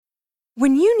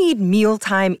When you need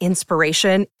mealtime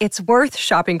inspiration, it's worth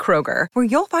shopping Kroger, where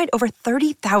you'll find over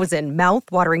 30,000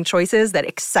 mouth-watering choices that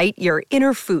excite your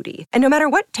inner foodie. And no matter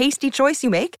what tasty choice you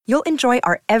make, you'll enjoy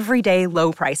our everyday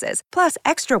low prices, plus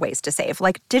extra ways to save,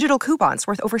 like digital coupons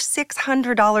worth over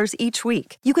 $600 each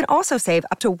week. You can also save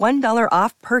up to $1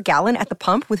 off per gallon at the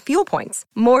pump with fuel points.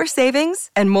 More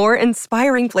savings and more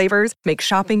inspiring flavors make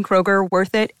shopping Kroger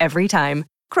worth it every time.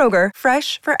 Kroger,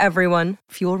 fresh for everyone.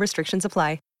 Fuel restrictions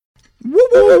apply.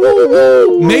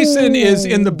 Mason is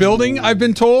in the building, I've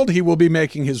been told. He will be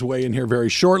making his way in here very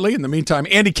shortly. In the meantime,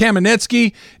 Andy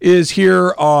Kamenetsky is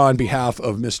here on behalf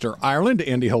of Mr. Ireland.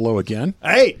 Andy, hello again.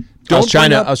 Hey. I was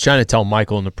trying to tell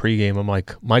Michael in the pregame, I'm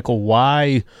like, Michael,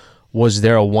 why was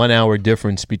there a 1 hour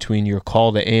difference between your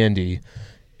call to Andy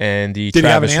and the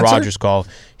Travis Rogers call?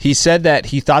 He said that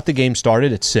he thought the game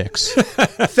started at 6.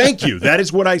 Thank you. That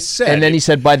is what I said. And then he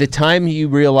said by the time he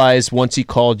realized once he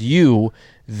called you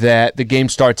that the game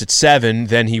starts at 7,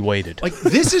 then he waited. Like,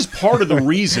 this is part of the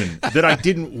reason that I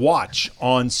didn't watch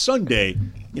on Sunday,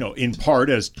 in part,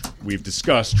 as we've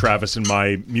discussed, Travis and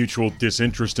my mutual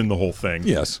disinterest in the whole thing.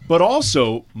 Yes. But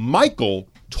also, Michael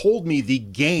told me the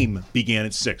game began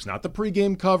at 6. Not the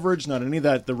pregame coverage, not any of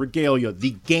that, the regalia,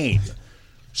 the game.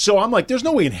 So I'm like, there's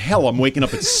no way in hell I'm waking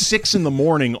up at 6 in the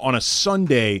morning on a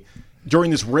Sunday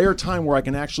during this rare time where I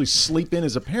can actually sleep in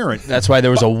as a parent. That's why there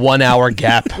was a 1 hour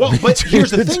gap. Well, but here's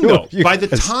the thing, though. By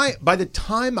the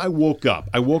time I woke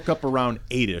up around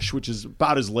 8-ish, which is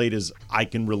about as late as I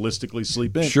can realistically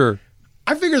sleep in. Sure.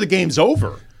 I figure the game's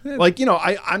over. Like,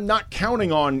 I'm not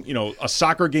counting on, a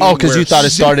soccer game. Oh, because you thought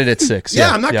it started at 6. Yeah,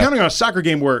 I'm not counting on a soccer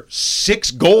game where 6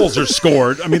 goals are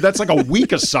scored. I mean, that's like a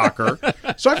week of soccer.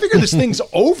 So I figure this thing's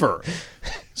over.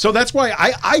 So that's why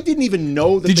I didn't even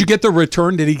know that. Did you get the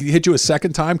return? Did he hit you a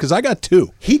second time? Because I got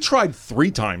 2. He tried 3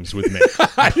 times with me.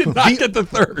 I did not get the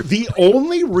third. The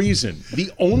only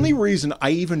reason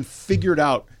I even figured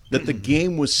out that the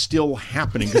game was still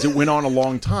happening, because it went on a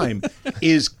long time,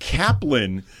 is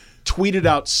Kaplan tweeted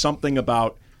out something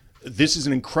about, this is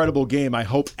an incredible game. I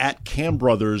hope @Cam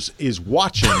Brothers is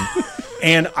watching.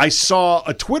 And I saw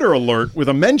a Twitter alert with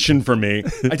a mention for me.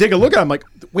 I take a look at it. I'm like,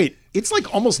 wait, it's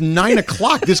like almost 9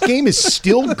 o'clock. This game is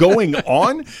still going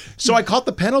on. So I caught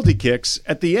the penalty kicks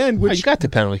at the end. Which you got the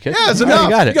penalty kicks. Yeah, it's enough. You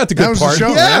got it. You got the good part.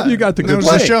 Show, yeah, you got the good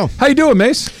part. Show. How you doing,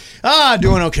 Mace?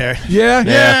 Doing okay.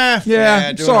 Yeah.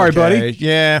 Sorry, okay. buddy.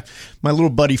 Yeah. My little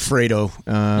buddy Fredo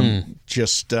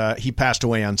he passed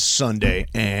away on Sunday,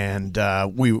 and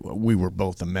we were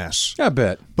both a mess. I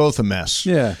bet. Both a mess.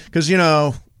 Yeah. Because,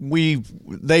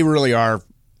 they really are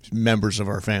members of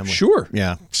our family. Sure.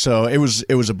 Yeah. So it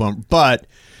was a bummer. But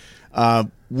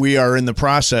we are in the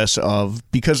process of,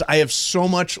 because I have so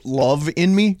much love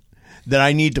in me that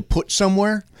I need to put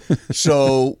somewhere.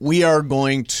 So we are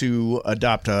going to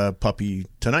adopt a puppy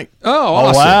tonight. Oh,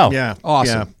 awesome. Wow. Yeah.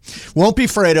 Awesome. Yeah. Won't be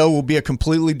Fredo. Will be a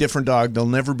completely different dog. There'll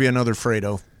never be another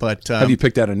Fredo. But have you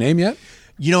picked out a name yet?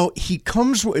 He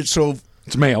comes with, so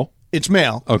it's male. It's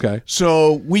male. Okay.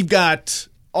 So we've got,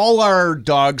 all our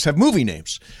dogs have movie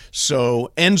names.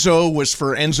 So Enzo was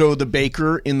for Enzo the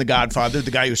baker in The Godfather,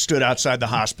 the guy who stood outside the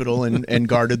hospital and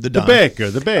guarded the Don.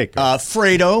 The baker.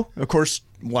 Fredo, of course,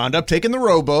 wound up taking the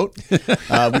rowboat,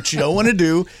 which you don't want to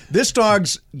do. This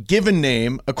dog's given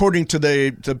name, according to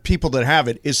the people that have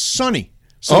it, is Sonny.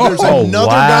 So there's another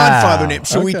Godfather name.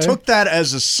 So we took that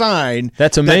as a sign.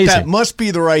 That's amazing. That must be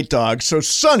the right dog. So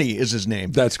Sonny is his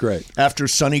name. That's great. After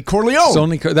Sonny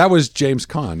Corleone. That was James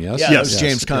Caan, yes? Yeah, that was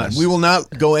James Caan. Yes. We will not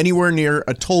go anywhere near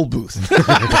a toll booth.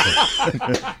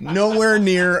 Nowhere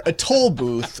near a toll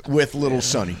booth with little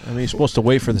Sonny. I mean, you're supposed to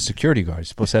wait for the security guards. You're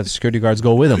supposed to have the security guards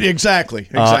go with him. Exactly.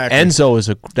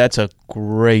 Enzo that's a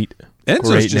great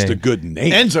Enzo's just name. a good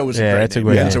name. Enzo was a great that's name. A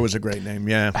great name. Enzo was a great name,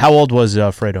 yeah. How old was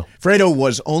Fredo? Fredo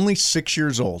was only 6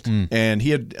 years old, and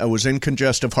he was in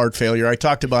congestive heart failure. I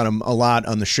talked about him a lot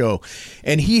on the show,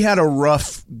 and he had a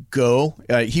rough go.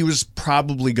 He was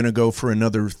probably going to go for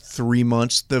another 3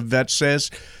 months, the vet says.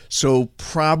 So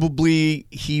probably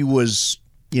he was,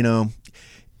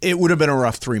 it would have been a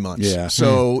rough 3 months. Yeah.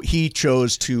 So he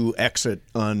chose to exit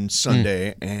on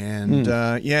Sunday, and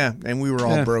and we were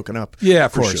all broken up. Yeah,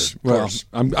 of for course. sure. Well,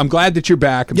 I'm glad that you're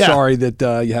back. I'm sorry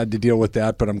that you had to deal with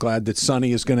that, but I'm glad that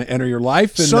Sonny is going to enter your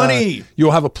life. And, Sonny!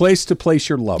 You'll have a place to place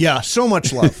your love. Yeah, so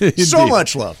much love. So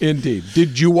much love. Indeed.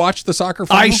 Did you watch the soccer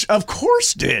final? I of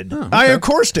course did. Oh, okay. I of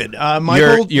course did.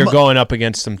 Michael, You're going up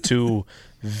against some two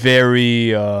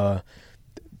very...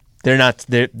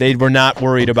 They were not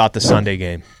worried about the Sunday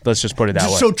game. Let's just put it that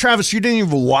way. So, Travis, you didn't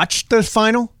even watch the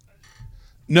final?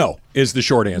 No is the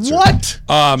short answer. What?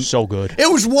 So good.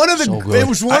 It was one of the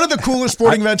the coolest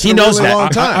sporting events in a knows really that. long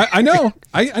time. I know.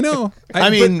 I know. I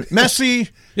mean, Messi,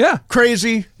 yeah,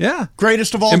 crazy, yeah,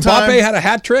 greatest of all Mbappe time. had a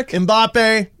hat trick.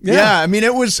 Mbappe, Yeah. I mean,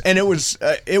 it was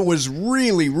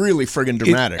really, really friggin'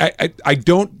 dramatic. I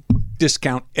don't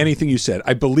discount anything you said.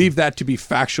 I believe that to be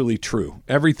factually true.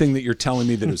 Everything that you're telling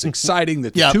me that it was exciting,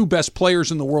 that the two best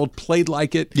players in the world played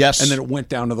like it, yes, and then it went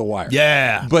down to the wire.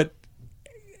 Yeah, but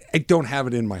I don't have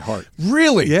it in my heart.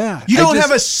 Really? Yeah. You don't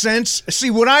have a sense.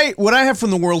 See, what I have from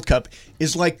the World Cup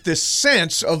is like this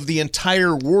sense of the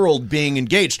entire world being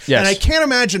engaged. Yes. And I can't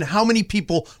imagine how many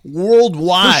people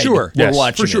worldwide were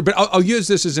watching for sure. it. But I'll use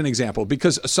this as an example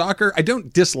because soccer, I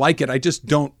don't dislike it. I just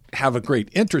don't have a great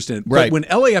interest in it. Right. But when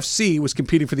LAFC was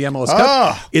competing for the MLS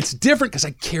Cup, it's different because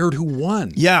I cared who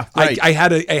won. Yeah, right. I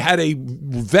had a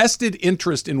vested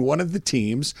interest in one of the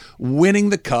teams winning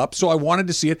the cup, so I wanted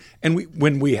to see it. And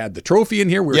when we had the trophy in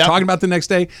here, we were talking about the next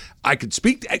day. I could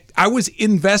speak. I was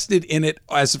invested in it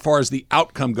as far as the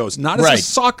outcome goes, not as a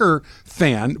soccer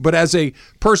fan, but as a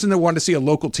person that wanted to see a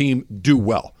local team do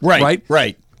well.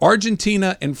 Right.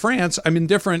 Argentina and France, I'm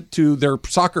indifferent to their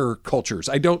soccer cultures.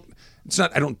 I don't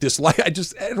dislike. I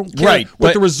don't care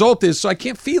what the result is, so I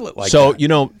can't feel it like that. So, you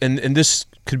know, and this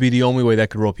could be the only way that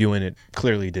could rope you in. It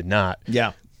clearly did not.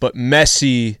 Yeah. But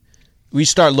Messi, we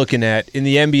start looking at, in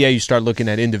the NBA, you start looking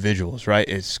at individuals, right?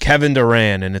 It's Kevin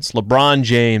Durant, and it's LeBron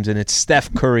James, and it's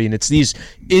Steph Curry, and it's these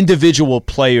individual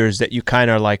players that you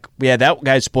kind of like, yeah, that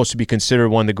guy's supposed to be considered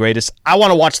one of the greatest. I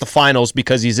want to watch the finals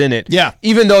because he's in it. Yeah.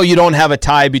 Even though you don't have a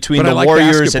tie between the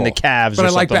Warriors and the Cavs but or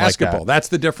I like something basketball. like that. That's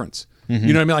the difference. Mm-hmm.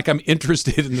 You know what I mean? Like I'm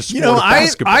interested in the sport of I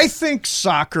basketball. think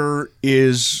soccer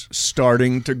is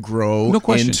starting to grow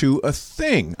into a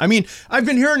thing. I mean, I've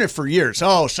been hearing it for years.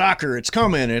 Oh, soccer, it's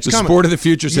coming. It's the coming. sport of the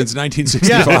future since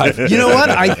 1965. Yeah. You know what?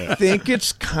 I think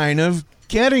it's kind of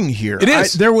getting here. It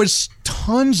is. There was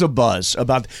tons of buzz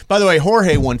about. By the way,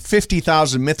 Jorge won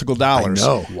 $50,000 mythical dollars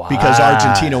because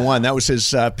Argentina won. That was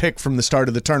his pick from the start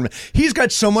of the tournament. He's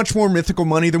got so much more mythical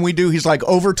money than we do. He's like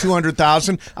over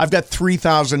 $200,000. I've got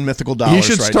 $3,000 mythical dollars. He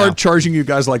should start charging you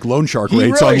guys like loan shark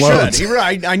rates really on loans.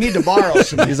 I need to borrow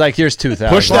some. He's like, here's $2,000.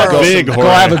 Push that big, Go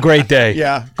have a great day.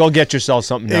 Yeah. Go get yourself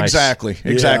something nice. Exactly. I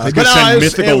was But going to send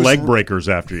mythical was, leg breakers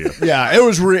after you. Yeah, it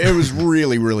was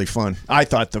really, really fun. I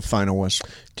thought the final was.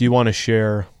 Do you want to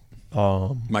share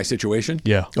my situation?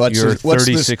 Yeah. What's your the- what's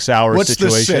 36-hour What's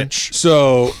situation? the sitch?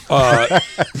 So,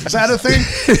 Is that a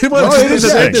thing? well, it is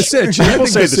the sitch. People People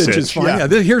say say the sitch is sitch. fine. Yeah.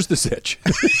 Yeah, here's the sitch.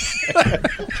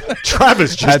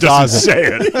 Travis just That's doesn't awesome. say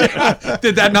it.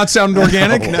 Did that not sound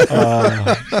organic? Kind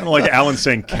of like Alan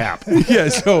saying cap. Yeah.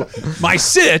 So my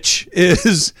sitch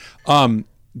is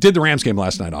did the Rams game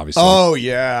last night, obviously. Oh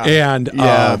yeah. And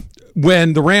Yeah.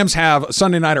 when the Rams have a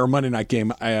Sunday night or a Monday night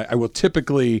game, I will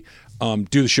typically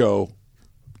do the show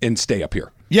and stay up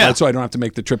here. Yeah. So I don't have to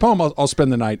make the trip home. I'll spend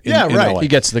the night in right. LA. He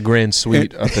gets the grand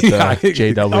suite up at the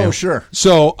JW. Oh sure.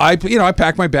 So I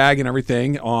pack my bag and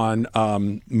everything on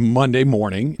Monday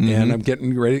morning, and I'm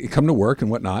getting ready to come to work and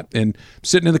whatnot. And I'm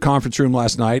sitting in the conference room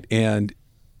last night, and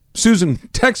Susan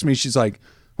texts me. She's like,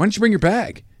 "Why didn't you bring your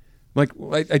bag?" I'm like,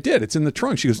 well, I did. It's in the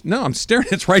trunk. She goes, "No, I'm staring.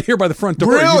 It's right here by the front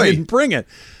door. Really? You didn't bring it."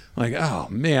 I'm like, oh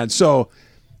man. So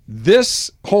this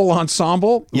whole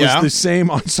ensemble was the same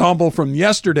ensemble from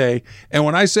yesterday. And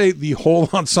when I say the whole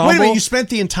ensemble, Wait a minute, you spent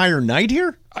the entire night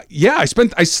here? yeah, I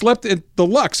slept at the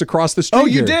Lux across the street. Oh,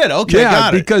 you here. did? Okay, yeah,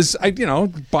 got it. because I, by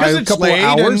a it's couple of late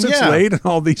hours, and- it's yeah. late and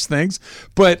all these things.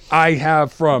 But I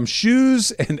have from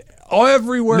shoes and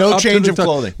everywhere. No up to change the of top.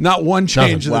 clothing. Not one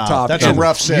change of the Wow, top. that's a And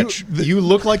rough sitch. You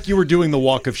look like you were doing the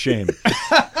walk of shame.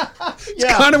 It's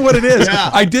kind of what it is. Yeah.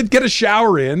 I did get a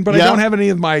shower in, but I Yeah. don't have any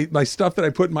of my stuff that I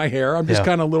put in my hair. I'm just Yeah.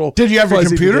 kind of little. Did you have your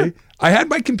fuzzy computer? today. I had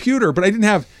my computer, but I didn't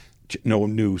have no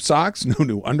new socks, no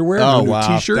new underwear, Oh, no new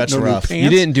wow. T-shirt, That's no rough. new pants. You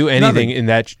didn't do anything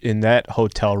nothing. in that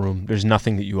hotel room. There's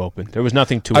nothing that you opened. There was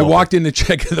nothing to I open. walked in to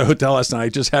check at the hotel last night. I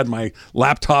just had my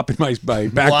laptop in my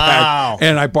backpack, Wow.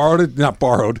 and I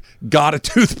got a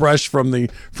toothbrush from the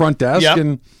front desk, Yep.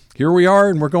 and here we are,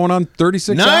 and we're going on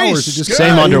 36 Nice. hours. It just Good.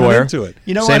 Same got underwear. into it.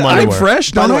 You know Same what? underwear. I'm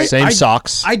fresh, By don't the I? way, Same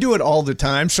socks. I do it all the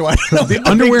time, so I don't know The what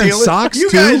the underwear big and deal is. socks,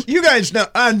 You guys know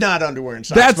I'm not underwear and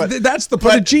socks. That's the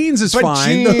but the jeans is but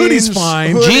fine. The hoodie's jeans,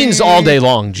 fine. hoodie- Jeans all day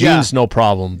long. Jeans, Yeah. no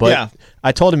problem. But Yeah.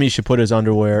 I told him he should put his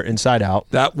underwear inside out.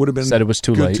 That would have been Said it was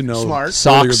too good late. to know Smart. earlier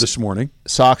Socks. this morning.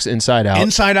 Socks inside out.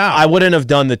 Inside out. I wouldn't have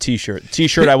done the T-shirt.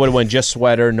 T-shirt, I would have went just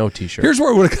sweater, no T-shirt. Here's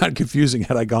where it would have gotten confusing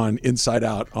had I gone inside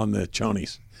out on the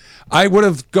chonies. I would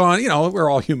have gone, we're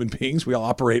all human beings. We all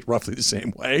operate roughly the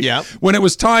same way. Yep. When it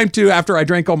was time to, after I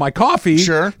drank all my coffee,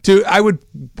 Sure. I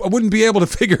wouldn't be able to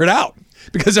figure it out.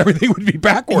 because everything would be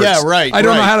backwards. Yeah, right. I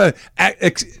don't know how to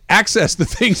access the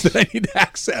things that I need to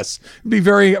access. It'd be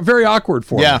very, very awkward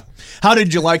for me. Yeah. How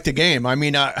did you like the game? I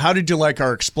mean, how did you like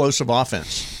our explosive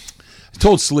offense? I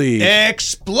told Slee.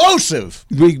 Explosive.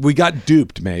 We got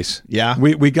duped, Mace. Yeah.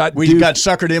 We got We duped. got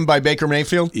suckered in by Baker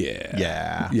Mayfield?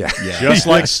 Yeah. Yeah. Just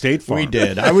like State Farm. We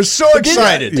did. I was so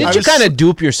excited. Did you kind of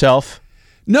dupe yourself?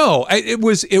 No, it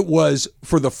was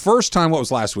for the first time. What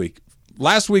was last week?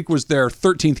 Last week was their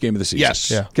 13th game of the season. Yes.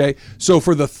 Yeah. Okay. So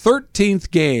for the 13th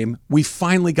game, we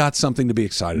finally got something to be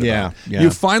excited about. Yeah.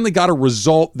 You finally got a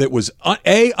result that was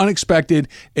A, unexpected,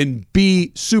 and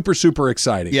B, super, super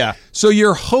exciting. Yeah. So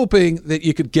you're hoping that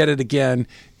you could get it again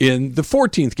in the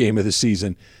 14th game of the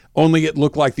season, only it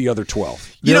looked like the other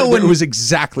 12. It was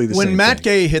exactly the same When Matt thing.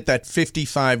 Gay hit that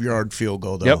 55-yard field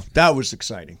goal, though, that was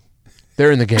exciting.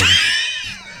 They're in the game.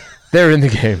 They're in the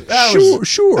game.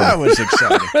 Sure. That was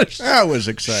exciting. That was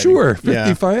exciting. Sure. Yeah.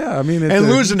 55, yeah. I mean, And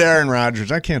losing to Aaron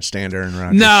Rodgers, I can't stand Aaron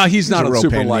Rodgers. No, he's not a real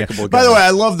super pain in the likable ass. guy. By the way,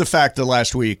 I love the fact that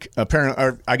last week, apparently,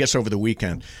 or I guess over the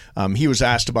weekend, he was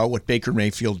asked about what Baker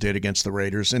Mayfield did against the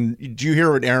Raiders. And did you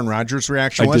hear what Aaron Rodgers'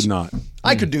 reaction was? I did not.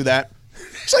 I could do that.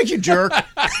 It's like, you jerk.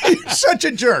 You're such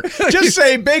a jerk. Just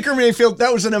say, Baker Mayfield,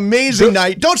 that was an amazing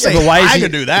night. Don't say, But why is I he,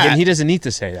 could do that. Again, he doesn't need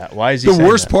to say that. Why is he The saying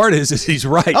worst that? part is he's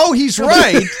right. Oh, he's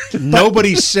right.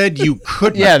 Nobody said you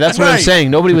couldn't. Yeah, that's what I'm Right.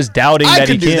 saying. Nobody was doubting I that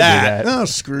he could do can't that. do that. Oh,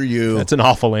 screw you. That's an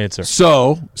awful answer.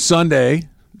 So Sunday,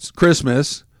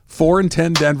 Christmas,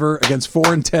 4-10 Denver against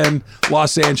 4-10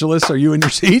 Los Angeles. Are you in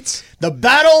your seats? The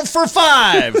battle for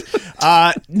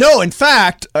 5. No, in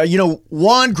fact,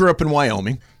 Juan grew up in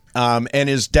Wyoming, and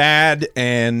his dad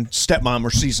and stepmom are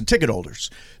season ticket holders.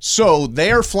 So they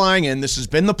are flying in. This has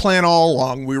been the plan all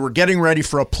along. We were getting ready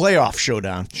for a playoff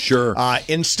showdown. Sure.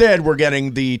 Instead, we're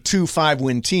getting the 2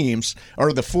 5-win teams,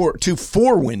 or the 2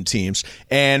 4-win teams,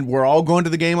 and we're all going to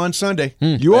the game on Sunday.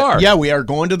 You are? Yeah, we are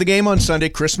going to the game on Sunday,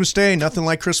 Christmas Day. Nothing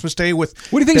like Christmas Day with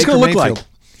What do you think it's Baker going to look Mayfield.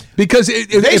 like? Because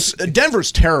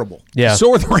Denver's terrible. Yeah.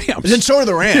 so are the Rams. And so are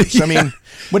the Rams. I mean,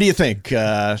 what do you think?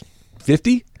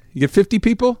 50? You get 50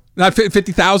 people? Not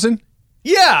 50,000?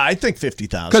 Yeah, I think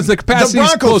 50,000. 'Cause the capacity is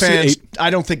Bronco close to fans, 8.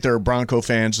 I don't think there are Bronco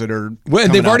fans that are. Well,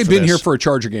 coming they've already out for been this. here for a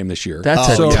Charger game this year.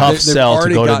 That's So a tough they've sell to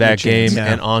already go to gotten a that game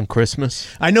chance. and on Christmas.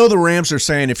 I know the Rams are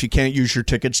saying if you can't use your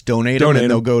tickets, donate them,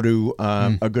 and they'll 'em. go to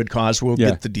a good cause. We'll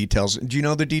get the details. Do you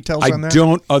know the details I on that?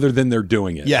 don't, other than they're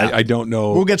doing it. Yeah. I don't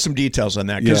know. We'll get some details on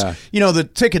that because Yeah. the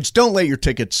tickets. Don't let your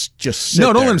tickets just sit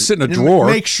No, don't let there. them sit in a And drawer.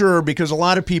 Make sure, because a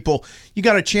lot of people, you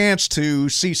got a chance to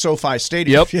see SoFi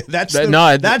Stadium. Yep. that's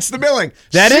That- that's the billing.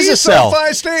 That is See a sell.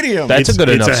 SoFi Stadium. That's a good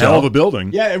enough It's a sell. hell of a building.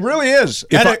 Yeah, it really is.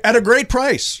 At a great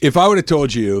price. If I would have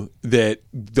told you that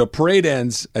the parade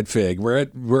ends at Fig, we're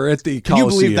at the Can you Coliseum.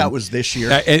 believe that was this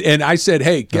year? And I said,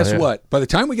 hey, guess yeah. what? By the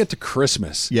time we get to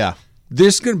Christmas, Yeah.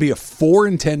 this is going to be a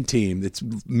 4-10 team that's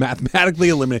mathematically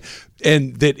eliminated,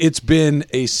 and that it's been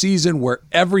a season where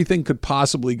everything could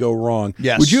possibly go wrong.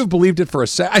 Yes. Would you have believed it for a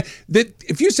second? That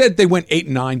if you said they went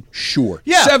 8-9, sure.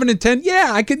 Yeah. 7-10,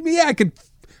 I could.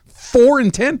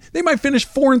 4-10, they might finish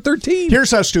 4-13.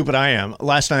 Here's how stupid I am.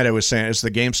 Last night I was saying, as the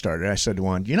game started, I said to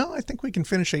Juan, I think we can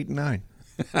finish 8-9.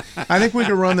 I think we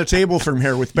can run the table from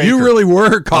here with Baker. You really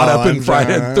were caught up in I'm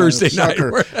Friday a and Thursday night.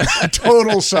 sucker.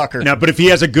 Total sucker. Now, but if he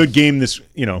has a good game this,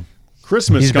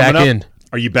 Christmas He's coming back up, in.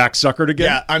 are you back suckered again?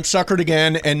 Yeah, I'm suckered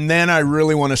again, and then I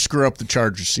really want to screw up the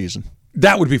Chargers season.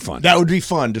 That would be fun. That would be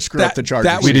fun to screw up the Chargers.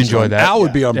 That We'd would be enjoy fun. that. Al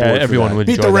would be on board. for everyone that. would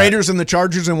beat enjoy the that. Raiders and the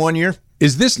Chargers in 1 year.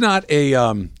 Is this not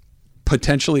a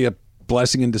potentially a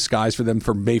blessing in disguise for them,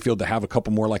 for Mayfield to have a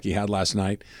couple more like he had last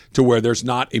night, to where there's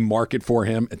not a market for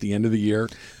him at the end of the year,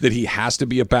 that he has to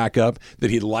be a backup, that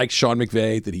he likes Sean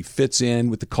McVay, that he fits in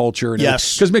with the culture? And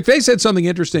Yes. Because McVay said something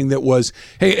interesting that was,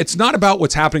 hey, it's not about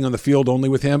what's happening on the field only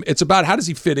with him. It's about how does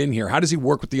he fit in here? How does he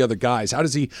work with the other guys? How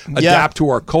does he adapt to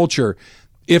our culture?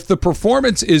 If the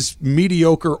performance is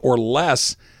mediocre or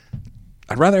less,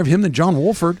 I'd rather have him than John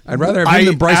Wolford. I'd rather have him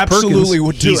than Bryce absolutely Perkins.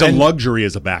 would do. He's a And luxury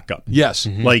as a backup. Yes.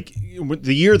 Like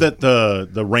the year that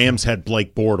the Rams had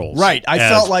Blake Bortles. Right. I as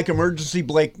felt like emergency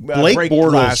break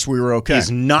Bortles glass, we were okay.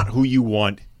 is not who you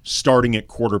want starting at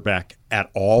quarterback at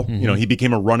all. He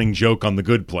became a running joke on The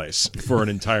Good Place for an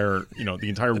entire, the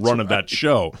entire run of that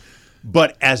show.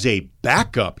 But as a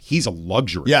backup, he's a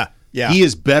luxury. Yeah, yeah. He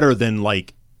is better than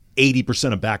like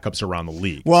 80% of backups around the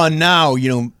league. Well, and now,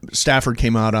 Stafford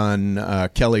came out on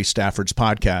Kelly Stafford's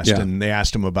podcast, Yeah. and they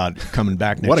asked him about coming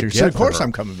back next What a year. He said, gift of course for her.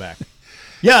 I'm coming back.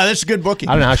 Yeah, that's a good booking.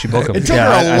 I don't know how she booked him. It took Yeah,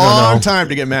 her I a don't long know. time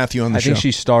to get Matthew on the I show. think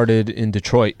she started in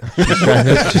Detroit.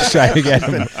 just trying to get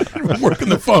him. Working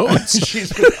the phones.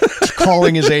 She's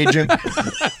calling his agent.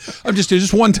 I I'm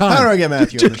just one time. How do I get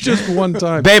Matthew? just one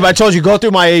time. Babe, I told you, go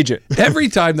through my agent. Every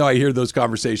time, though, I hear those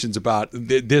conversations about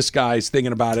this guy's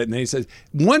thinking about it, and then he says,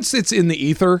 once it's in the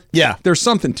ether, there's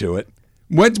something to it.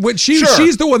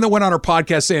 She's the one that went on her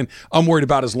podcast saying, I'm worried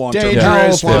about his long-term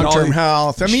health. Long-term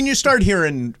health. I mean, you start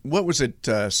hearing, what was it,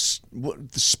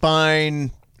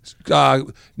 spine...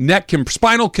 neck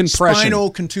spinal compression,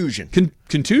 spinal contusion,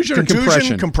 contusion or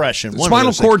compression,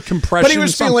 spinal cord compression. But he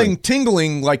was feeling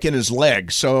tingling like in his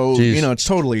leg, so it's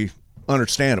totally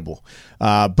understandable.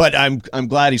 But I'm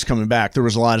glad he's coming back. There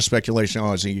was a lot of speculation.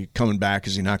 Oh, is he coming back?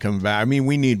 Is he not coming back? I mean,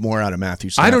 we need more out of Matthew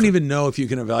Stafford. I don't even know if you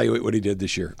can evaluate what he did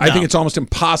this year. I think it's almost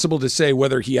impossible to say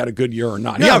whether he had a good year or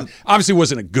not. Yeah. He obviously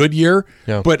wasn't a good year,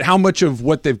 but how much of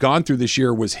what they've gone through this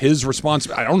year was his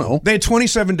responsibility? I don't know. They had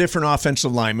 27 different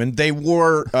offensive linemen. They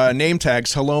wore name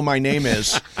tags. Hello, my name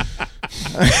is.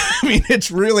 I mean,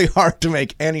 it's really hard to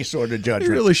make any sort of judgment.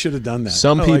 They really should have done that.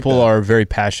 Some people are very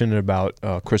passionate about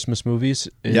Christmas movies.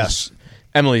 Yes.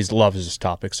 Emily loves this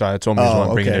topic, so that's the only reason why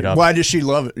I'm bringing it up. Why does she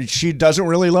love it? She doesn't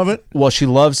really love it? Well, she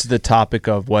loves the topic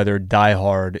of whether Die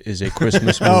Hard is a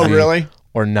Christmas movie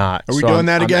or not. Are we doing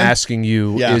that again? I'm asking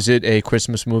you, is it a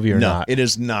Christmas movie or not? No, it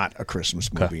is not a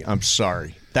Christmas movie. I'm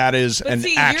sorry. That is an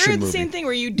action you're movie. the same thing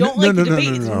where you don't like the debate.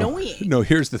 It's annoying. No,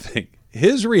 here's the thing.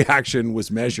 His reaction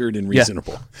was measured and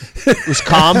reasonable. It was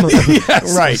calm.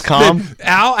 Yes. Right. It's calm.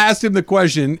 Al asked him the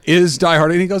question, is Die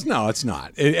Hard? And he goes, no, it's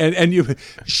not. And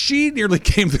she nearly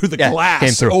came through the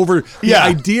glass over the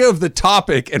idea of the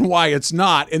topic and why it's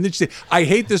not. And then she said, I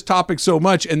hate this topic so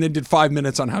much, and then did 5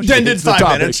 minutes on how she hates the topic.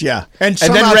 5 minutes, And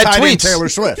somehow then read tied in tweets. Taylor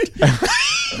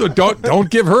Swift. Don't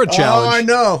give her a challenge. Oh, I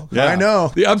know. Yeah. I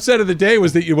know. The upset of the day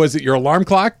was it your alarm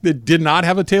clock that did not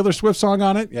have a Taylor Swift song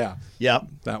on it? Yeah. Yep.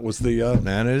 That was the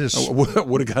man. It is.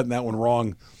 Would have gotten that one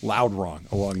wrong, loud wrong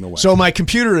along the way. So my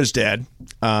computer is dead,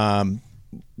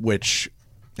 which,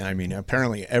 I mean,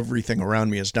 apparently everything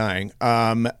around me is dying.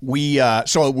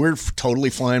 So we're totally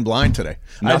flying blind today.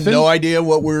 I have no idea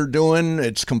what we're doing.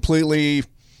 It's completely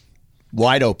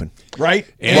wide open, right?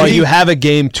 Well, you have a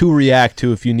game to react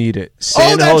to if you need it.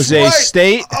 San Jose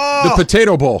State, the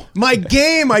Potato Bowl. My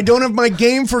game. I don't have my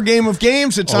game for Game of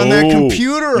Games. It's on that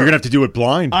computer. You're going to have to do it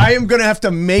blind. I am going to have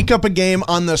to make up a game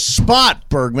on the spot,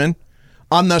 Bergman.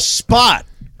 On the spot.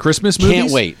 Christmas movies?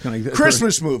 Can't wait.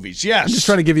 Christmas movies, yes. I'm just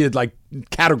trying to give you like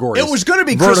categories. It was going to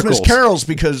be Christmas carols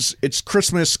because it's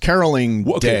Christmas caroling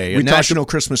day, National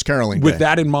Christmas caroling day. With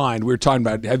that in mind, we were talking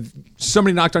about, have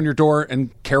somebody knocked on your door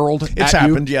and caroled at you? It's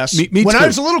happened, yes. Me when too. I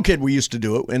was a little kid, we used to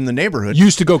do it in the neighborhood. You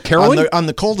used to go caroling? On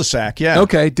the cul-de-sac, yeah.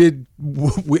 Okay.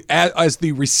 As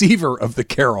the receiver of the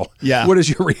carol, what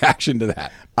is your reaction to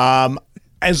that?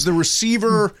 As the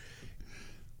receiver...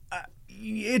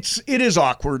 It is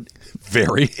awkward.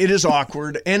 Very. It is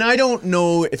awkward. And I don't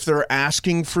know if they're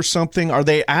asking for something. Are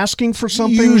they asking for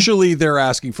something? Usually they're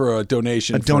asking for a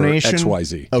donation for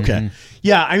XYZ. Okay. Mm-hmm.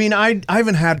 Yeah, I mean, I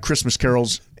haven't had Christmas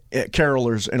carolers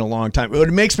in a long time.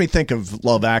 It makes me think of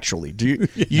Love Actually. Do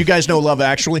you guys know Love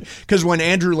Actually? Because when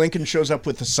Andrew Lincoln shows up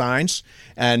with the signs,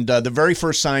 and the very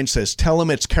first sign says, "Tell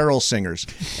them it's carol singers,"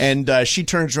 and she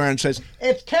turns around and says,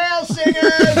 "It's carol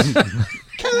singers."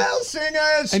 Carol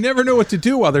singers. I never know what to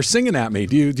do while they're singing at me.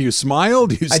 Do you smile?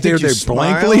 Do you stare there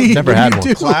smile. blankly? Never had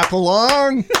one. Clap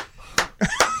along.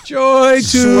 Joy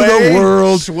to the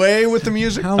world. Sway with the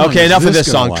music. Okay, enough of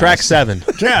this song. Last? Track 7.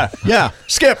 Yeah.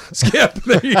 Skip.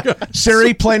 There you go.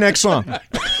 Siri, play next song.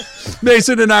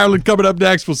 Mason and Ireland coming up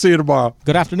next. We'll see you tomorrow.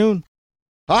 Good afternoon.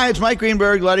 Hi, it's Mike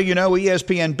Greenberg letting you know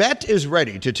ESPN Bet is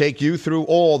ready to take you through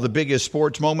all the biggest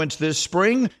sports moments this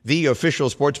spring. The official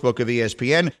sportsbook of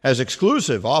ESPN has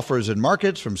exclusive offers and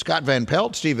markets from Scott Van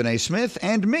Pelt, Stephen A. Smith,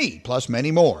 and me, plus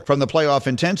many more. From the playoff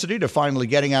intensity to finally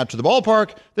getting out to the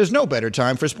ballpark, there's no better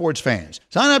time for sports fans.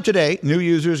 Sign up today. New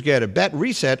users get a bet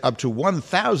reset up to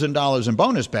 $1,000 in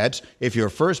bonus bets if your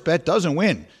first bet doesn't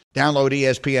win. Download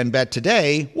ESPN Bet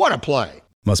today. What a play.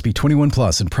 Must be 21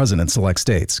 plus and present in select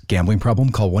states. Gambling problem?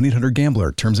 Call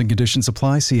 1-800-GAMBLER. Terms and conditions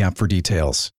apply. See app for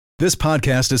details. This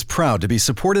podcast is proud to be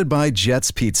supported by Jets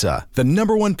Pizza, the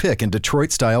 #1 pick in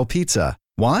Detroit-style pizza.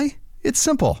 Why? It's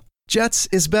simple. Jets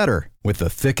is better. With the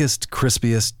thickest,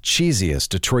 crispiest, cheesiest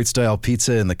Detroit-style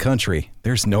pizza in the country,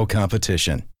 there's no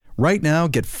competition. Right now,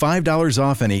 get $5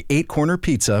 off any 8-corner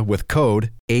pizza with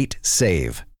code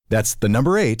 8SAVE. That's the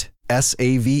number 8,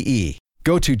 SAVE.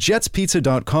 Go to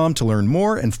jetspizza.com to learn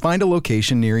more and find a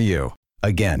location near you.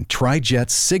 Again, try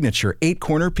Jet's signature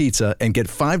 8-corner pizza and get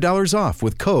 $5 off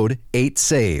with code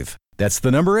 8SAVE. That's the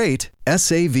number 8,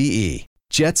 SAVE.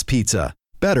 Jet's Pizza.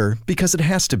 Better because it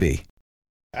has to be.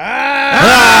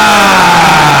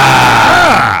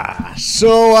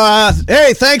 So,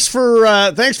 hey, thanks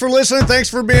for listening. Thanks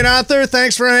for being out there.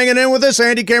 Thanks for hanging in with us.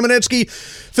 Andy Kamenetsky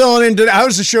filling in. How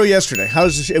was the show yesterday?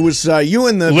 It was you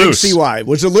and the loose. Big CY.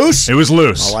 Was it loose? It was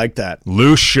loose. I like that.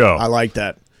 Loose show. I like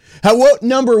that. What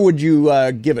number would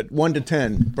you give it? 1 to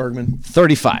 10, Bergman?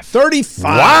 35. 35.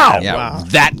 Wow. Yeah, Wow.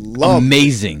 that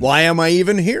amazing. Why am I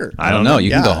even here? I don't know. You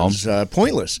can go home. It's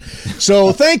pointless.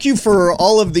 So thank you for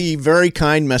all of the very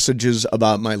kind messages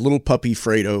about my little puppy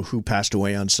Fredo, who passed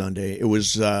away on Sunday. It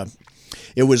was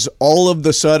all of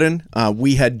the sudden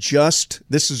we had just.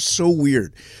 This is so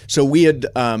weird. So we had.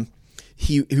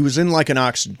 He was in like an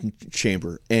oxygen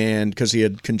chamber, and because he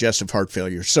had congestive heart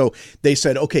failure. So they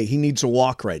said, okay, he needs a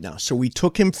walk right now. So we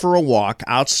took him for a walk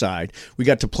outside. We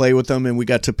got to play with him, and we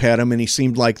got to pet him, and he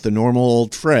seemed like the normal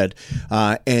old Fred.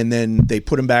 And then they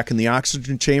put him back in the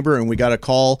oxygen chamber, and we got a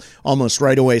call almost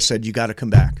right away, said, you got to come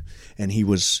back. And he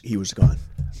was gone.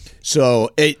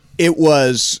 So it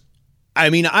was,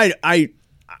 I mean,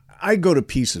 I go to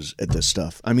pieces at this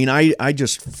stuff. I mean, I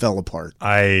just fell apart.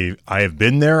 I have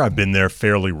been there. I've been there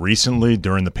fairly recently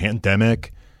during the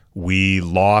pandemic. We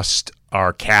lost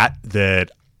our cat that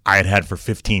I had had for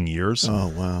 15 years.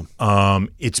 Oh, wow.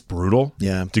 It's brutal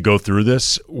to go through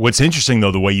this. What's interesting,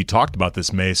 though, the way you talked about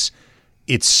this, Mace,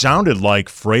 it sounded like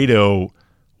Fredo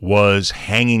was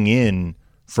hanging in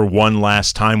for one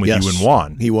last time with you and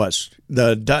Juan. He was.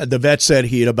 The vet said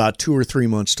he had about 2 or 3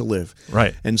 months to live.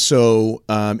 Right. And so,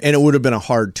 and it would have been a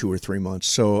hard 2 or 3 months.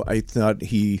 So I thought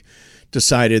he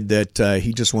decided that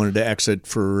he just wanted to exit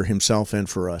for himself and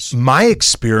for us. My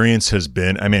experience has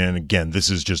been, I mean, and again, this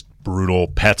is just brutal.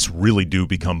 Pets really do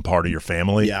become part of your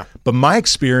family. Yeah. But my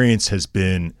experience has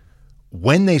been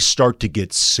when they start to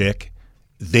get sick,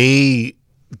 they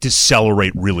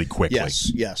decelerate really quickly.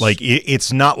 Yes. Like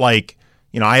it's not like,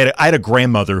 you know, I had a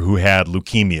grandmother who had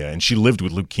leukemia, and she lived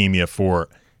with leukemia for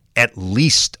at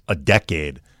least a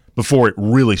decade before it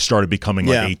really started becoming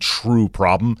like a true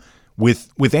problem.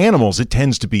 With animals, it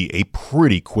tends to be a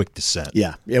pretty quick descent.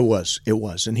 Yeah, it was.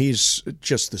 And he's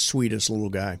just the sweetest little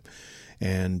guy.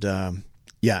 And, and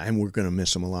we're going to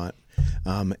miss him a lot.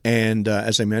 And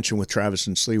as I mentioned with Travis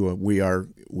and Sliwa,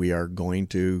 we are going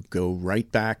to go right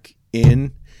back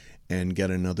in and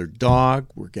get another dog.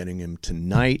 We're getting him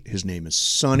tonight. His name is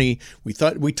Sonny. We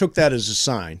took that as a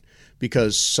sign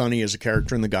because Sonny is a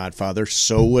character in The Godfather.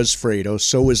 So was Fredo.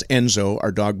 So was Enzo,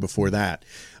 our dog before that.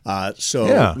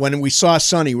 When we saw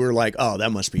Sonny, we were like, oh,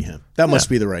 that must be him. That must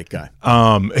be the right guy.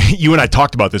 You and I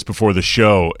talked about this before the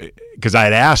show because I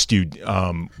had asked you,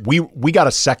 we got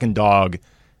a second dog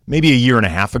maybe a year and a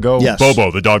half ago. Yes.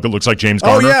 Bobo, the dog that looks like James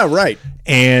Garner. Oh, yeah, right.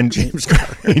 And James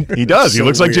Garner. he does. He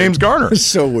looks like James Garner. It's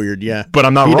so weird, yeah. But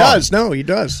I'm not wrong. He does. No, he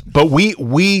does. But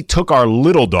we took our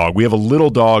little dog. We have a little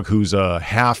dog who's a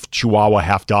half Chihuahua,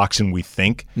 half Dachshund, we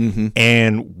think. Mm-hmm.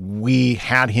 And we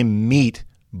had him meet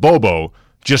Bobo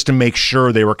just to make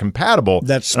sure they were compatible.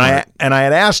 That's smart. And I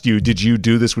had asked you, did you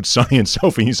do this with Sonny and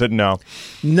Sophie? And you said no.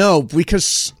 No,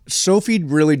 because Sophie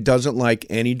really doesn't like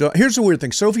any dog. Here's the weird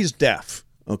thing. Sophie's deaf.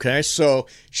 Okay, so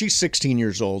she's 16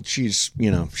 years old. She's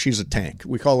a tank.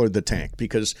 We call her the tank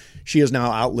because she has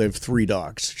now outlived 3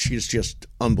 dogs. She's just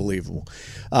unbelievable.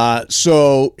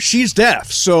 So she's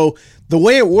deaf. So the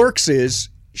way it works is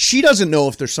she doesn't know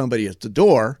if there's somebody at the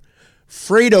door.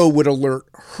 Fredo would alert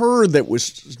her that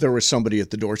there was somebody at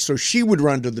the door, so she would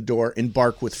run to the door and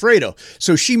bark with Fredo.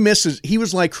 So she misses. He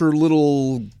was like her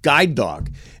little guide dog,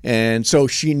 and so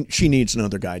she needs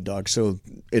another guide dog. So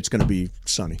it's going to be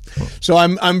Sonny. So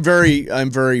I'm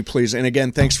very pleased. And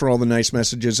again, thanks for all the nice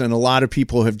messages. And a lot of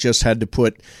people have just had to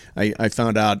put. I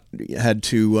found out had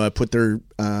to put their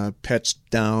pets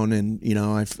down, and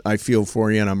I feel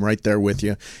for you, and I'm right there with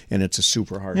you. And it's a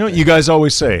super hard. You know what you guys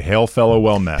always say: "Hail, fellow,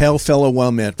 well met." Hail, fellow,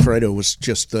 well met. Fredo was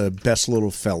just the best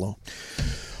little fellow.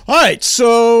 All right,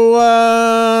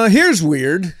 so here's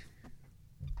weird.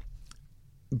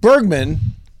 Bergman.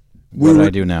 What do I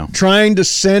do now? Trying to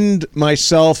send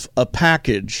myself a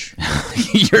package.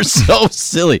 You're so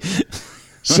silly.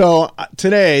 So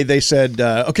today they said,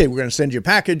 okay, we're going to send you a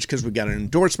package because we got an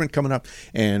endorsement coming up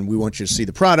and we want you to see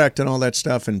the product and all that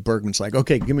stuff. And Bergman's like,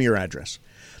 okay, give me your address.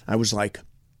 I was like,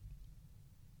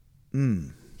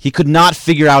 He could not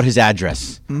figure out his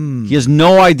address. He has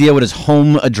no idea what his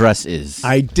home address is.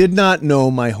 I did not know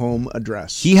my home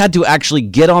address. He had to actually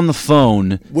get on the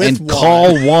phone With and Juan.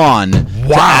 call Juan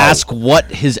to ask what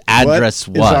his address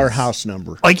what was. is our house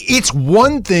number? Like, it's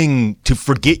one thing to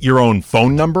forget your own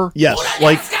phone number. Yes.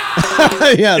 Like,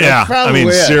 That's probably I mean,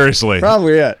 it. seriously.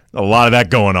 Probably it. A lot of that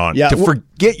going on. Yeah, To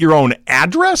forget your own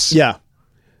address? Yeah.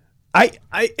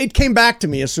 It came back to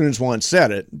me as soon as Juan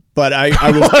said it, but I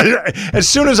was as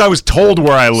soon as I was told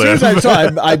where I live. As soon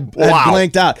as I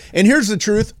blanked out. And here's the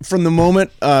truth: from the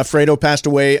moment Fredo passed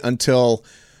away until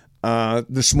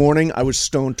this morning, I was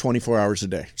stoned 24 hours a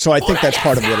day. So I think that's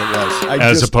part of what it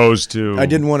was. I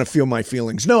didn't want to feel my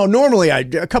feelings. No, normally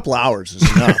a couple hours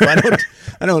is enough.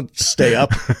 I don't stay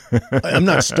up. I'm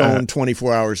not stoned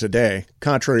 24 hours a day,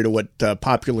 contrary to what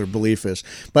popular belief is.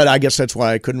 But I guess that's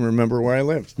why I couldn't remember where I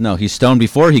lived. No, he's stoned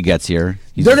before he gets here.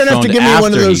 They're going to have to give me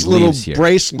one of those little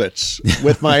bracelets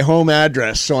with my home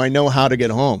address so I know how to get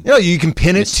home. Yeah, you can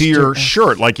pin it to your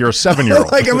shirt like you're a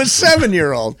 7-year-old. Like I'm a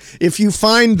 7-year-old. If you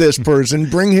find this person,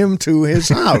 bring him to his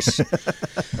house.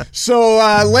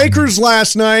 So Lakers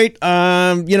last night,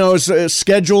 it was a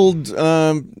scheduled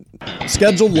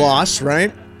loss,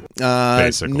 right?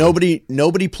 Basically.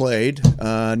 Nobody played.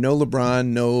 No LeBron,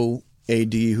 no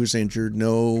AD, who's injured,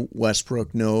 no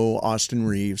Westbrook, no Austin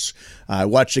Reeves. I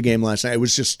watched the game last night. It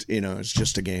was just, it's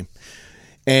just a game.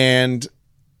 And,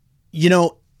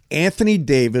 Anthony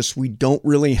Davis, we don't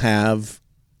really have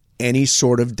any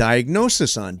sort of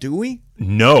diagnosis on, do we?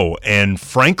 No, and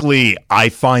frankly, I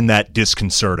find that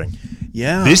disconcerting.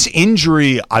 Yeah. This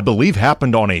injury, I believe,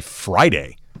 happened on a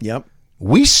Friday. Yep.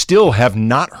 We still have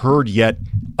not heard yet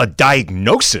a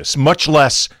diagnosis, much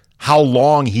less how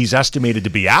long he's estimated to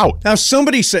be out. Now,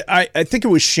 somebody said, I think it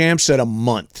was Sham said a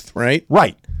month, right?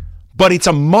 Right. But it's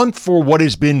a month for what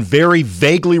has been very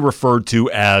vaguely referred to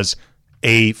as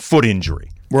a foot injury.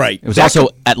 Right. It was also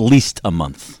at least a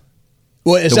month.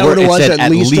 Well, is that what it was?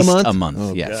 At least a month?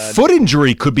 Oh, yes. God. Foot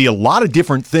injury could be a lot of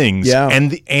different things. Yeah.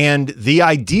 And the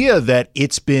idea that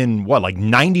it's been,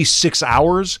 96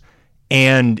 hours,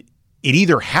 and it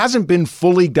either hasn't been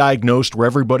fully diagnosed where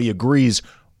everybody agrees,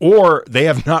 or they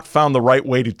have not found the right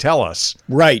way to tell us.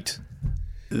 Right.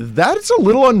 That's a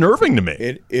little unnerving to me.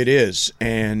 It is.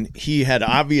 And he had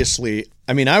obviously,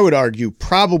 I would argue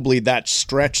probably that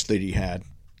stretch that he had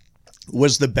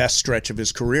was the best stretch of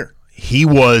his career. He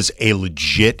was a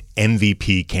legit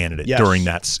MVP candidate during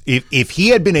that. If he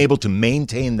had been able to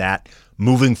maintain that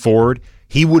moving forward,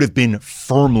 he would have been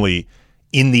firmly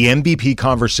in the MVP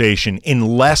conversation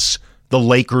unless the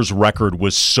Lakers' record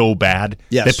was so bad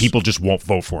that people just won't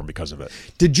vote for him because of it.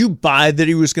 Did you buy that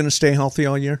he was going to stay healthy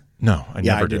all year? No, I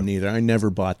never didn't either. I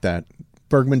never bought that.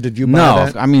 Bergman, did you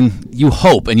buy that? No, you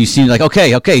hope, and you see like,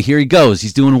 okay, here he goes.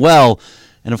 He's doing well.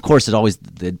 And, of course, it always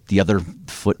the other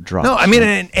foot drops. No,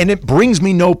 and it brings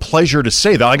me no pleasure to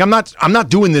say that. Like, I'm not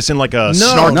doing this in like a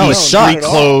snarky street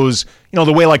clothes,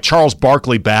 the way like Charles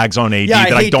Barkley bags on AD. Yeah,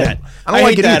 I hate that. I don't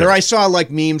like it that. either. Or I saw like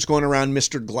memes going around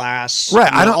Mr. Glass.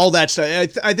 Right. All that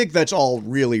stuff. I think that's all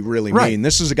really, really mean.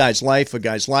 This is a guy's life, a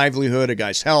guy's livelihood, a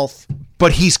guy's health.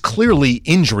 But he's clearly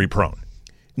injury prone.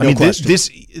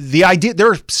 The idea, there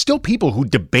are still people who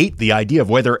debate the idea of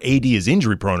whether AD is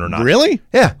injury prone or not. Really?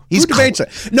 Yeah. Who debates it?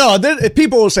 No,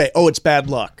 people will say, it's bad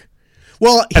luck.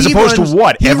 Well, as opposed to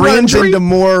what? Every injury? Into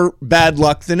more bad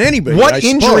luck than anybody. What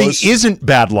injury isn't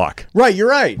bad luck? Right, you're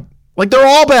right. Like they're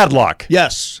all bad luck.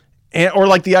 Yes. Or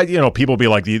like the idea, people be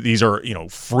like, these are,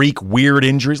 freak weird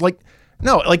injuries. Like,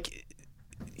 no, like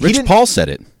Rich Paul said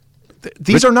it.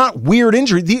 These are not weird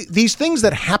injuries. These things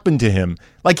that happened to him,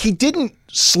 like he didn't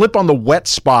slip on the wet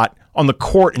spot on the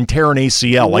court and tear an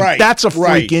ACL. Like that's a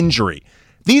freak injury.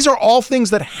 These are all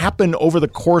things that happen over the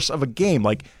course of a game.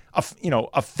 Like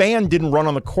a fan didn't run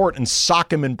on the court and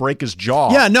sock him and break his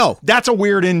jaw. Yeah, no. That's a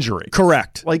weird injury.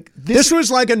 Correct. Like this was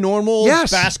like a normal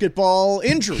basketball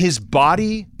injury. His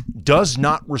body does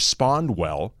not respond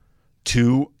well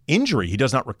to injury. He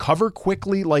does not recover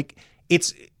quickly. Like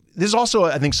this is also,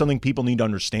 I think, something people need to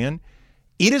understand.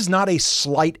 It is not a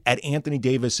slight at Anthony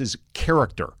Davis's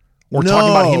character or talking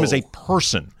about him as a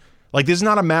person. Like, this is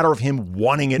not a matter of him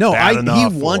wanting it bad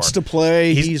enough. He wants to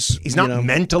play. He's not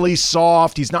mentally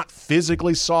soft. He's not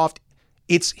physically soft.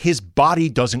 It's his body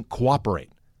doesn't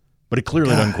cooperate. But it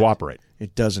clearly doesn't cooperate.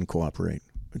 It doesn't cooperate.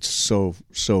 It's so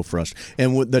frustrating.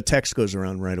 And the text goes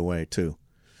around right away, too.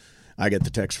 I get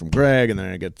the text from Greg, and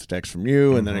then I get the text from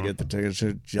you, and then I get the text.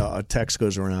 A text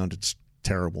goes around. It's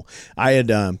terrible. I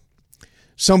had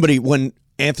somebody, when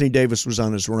Anthony Davis was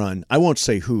on his run, I won't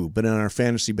say who, but in our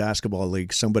fantasy basketball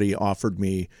league, somebody offered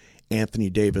me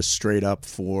Anthony Davis straight up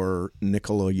for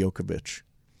Nikola Jokic.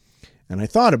 And I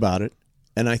thought about it,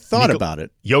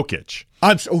 Jokic.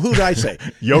 Who did I say?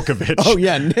 Jokovic. Oh,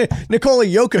 yeah, Nikola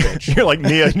Jokic. You're like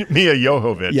Mia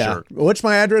Jovovic. Yeah. Or... What's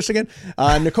my address again?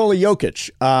 Nikola Jokic.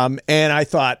 And I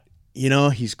thought,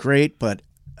 he's great, but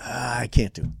I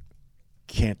can't do it.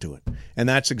 Can't do it. And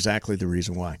that's exactly the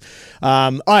reason why.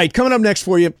 All right, coming up next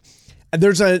for you,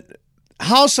 there's a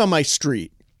house on my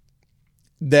street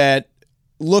that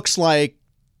looks like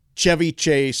Chevy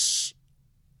Chase,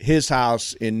 his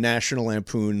house in National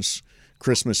Lampoon's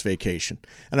Christmas Vacation.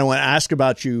 And I want to ask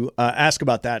about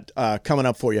that coming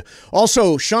up for you.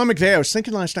 Also, Sean McVay, I was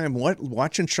thinking last time,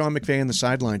 watching Sean McVay on the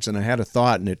sidelines, and I had a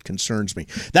thought, and it concerns me.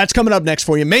 That's coming up next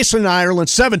for you. Mason, Ireland,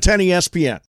 710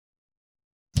 ESPN.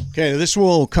 Okay, this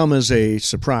will come as a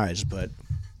surprise, but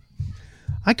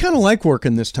I kind of like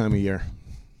working this time of year.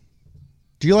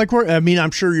 Do you like work? I mean, I'm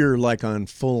sure you're like on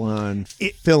full-on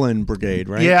fill-in brigade,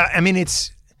 right? Yeah, I mean,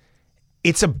 it's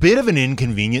a bit of an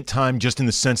inconvenient time just in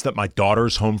the sense that my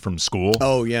daughter's home from school.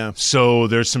 Oh, yeah. So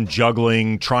there's some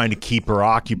juggling, trying to keep her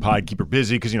occupied, keep her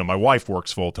busy, because, my wife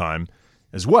works full-time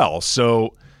as well.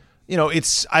 So,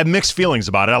 I have mixed feelings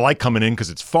about it. I like coming in because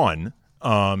it's fun,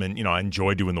 and, I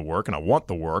enjoy doing the work, and I want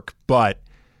the work, but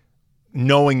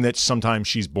knowing that sometimes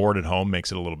she's bored at home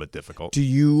makes it a little bit difficult. Do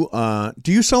you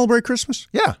celebrate Christmas?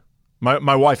 Yeah.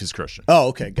 My wife is Christian. Oh,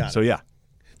 okay, got it. So, yeah.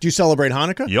 Do you celebrate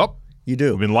Hanukkah? Yep. You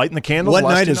do. We've been lighting the candles. What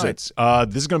last night two is nights. it?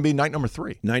 This is going to be night number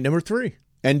 3. Night number 3.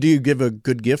 And do you give a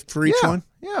good gift for each one?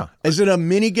 Yeah. Is it a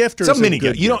mini gift or It's is a mini it a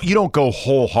good gift. You don't go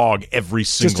whole hog every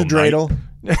single Just a dreidel? night.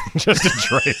 Just a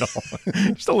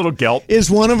dreidel. Just a little gelt. Is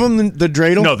one of them the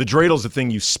dreidel? No, the dreidel's the thing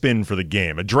you spin for the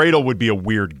game. A dreidel would be a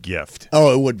weird gift.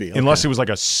 Oh, it would be. Okay. Unless it was like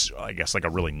a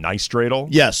really nice dreidel.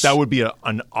 Yes. That would be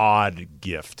an odd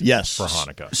gift. Yes. For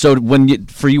Hanukkah. So when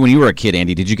you were a kid,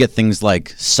 Andy, did you get things like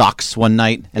socks one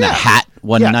night and a hat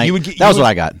one night? That was what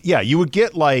I got. Yeah, you would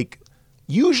get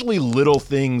usually little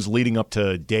things leading up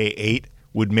to day 8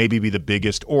 would maybe be the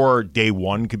biggest, or day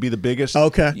 1 could be the biggest.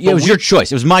 Okay. Yeah, it was your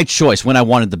choice. It was my choice when I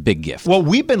wanted the big gift. Well,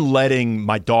 we've been letting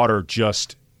my daughter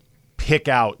just pick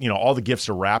out, all the gifts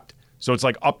are wrapped. So it's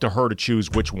up to her to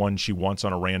choose which one she wants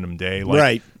on a random day.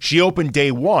 Right. She opened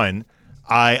day 1.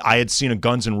 I had seen a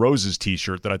Guns N' Roses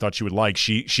T-shirt that I thought she would like.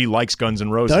 She likes Guns N'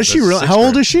 Roses. Does she really? How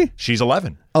old is she? She's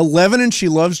 11. 11 and she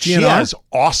loves GNR? She has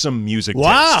awesome music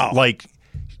Wow. taste.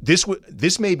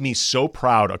 This made me so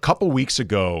proud. A couple weeks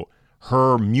ago,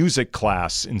 her music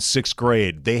class in 6th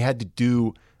grade, they had to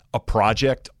do a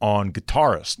project on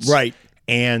guitarists. Right.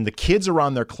 And the kids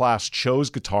around their class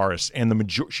chose guitarists.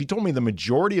 And she told me the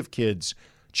majority of kids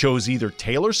chose either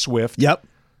Taylor Swift, Yep.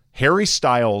 Harry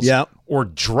Styles, Yep. or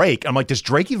Drake. I'm like, does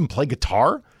Drake even play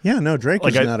guitar? Yeah, no, Drake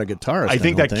is not a guitarist. I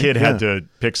think that kid had to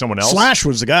pick someone else. Slash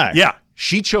was the guy. Yeah.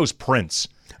 She chose Prince.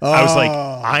 I was like,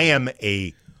 I am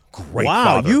a great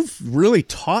father. You've really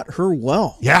taught her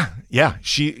well. Yeah.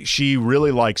 She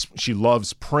really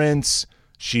loves Prince.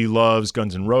 She loves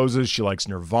Guns N' Roses. She likes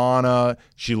Nirvana.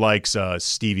 She likes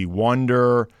Stevie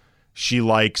Wonder. She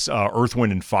likes Earth,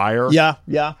 Wind, and Fire. Yeah.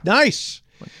 Nice.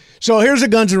 So here's a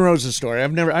Guns N' Roses story. I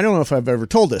don't know if I've ever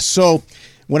told this. So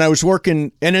when I was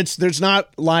working, and there's not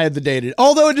lie of the day,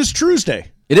 although it is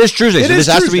Tuesday. It is Tuesday, so this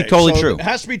has to be totally true. It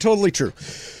has to be totally true.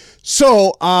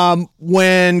 So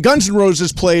when Guns N'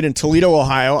 Roses played in Toledo,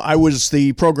 Ohio, I was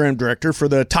the program director for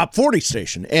the Top 40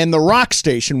 station, and the rock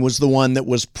station was the one that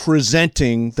was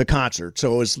presenting the concert.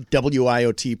 So it was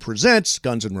WIOT Presents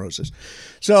Guns N' Roses.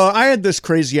 So I had this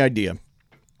crazy idea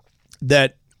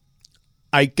that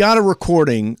I got a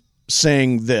recording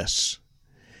saying this: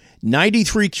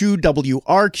 93Q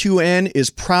WRQN is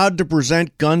proud to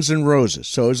present Guns N' Roses.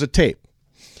 So it was a tape.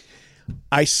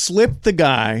 I slipped the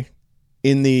guy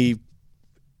in the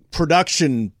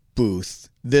production booth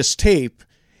this tape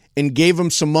and gave him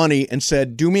some money and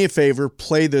said, do me a favor,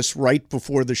 play this right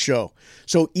before the show.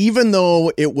 So even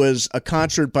though it was a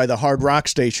concert by the hard rock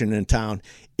station in town,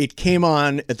 it came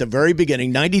on at the very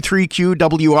beginning. 93Q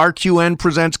WRQN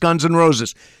presents Guns N'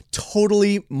 Roses.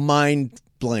 Totally mind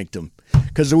blanked him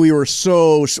because we were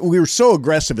so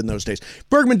aggressive in those days.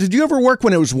 Bergman, did you ever work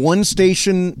when it was one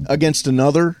station against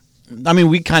another? I mean,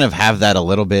 we kind of have that a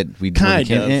little bit.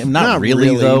 Not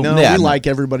really, though. No, yeah, we like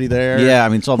everybody there. Yeah, I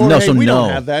mean, so Jorge, we don't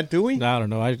have that, do we? I don't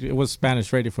know. It was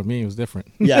Spanish radio for me. It was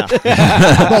different. Yeah.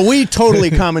 Well, we totally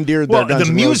commandeered the Guns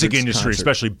N' music Roses industry, concert.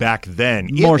 especially back then,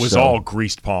 More it was so. all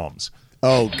greased palms.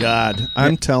 Oh, God.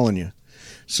 I'm telling you.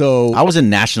 So I was in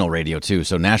national radio, too,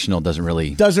 so national doesn't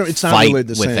really it's not fight really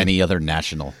the with same. any other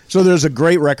national. So there's a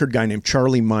great record guy named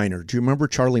Charlie Minor. Do you remember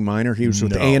Charlie Minor? He was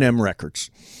with No. A&M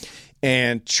Records.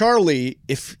 And Charlie,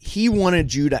 if he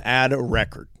wanted you to add a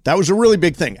record, that was a really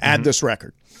big thing, add this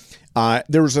record.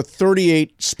 There was a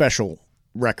 38 special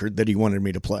record that he wanted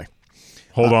me to play.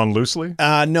 Hold on loosely?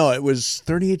 No, it was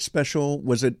 38 special.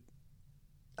 Was it?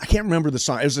 I can't remember the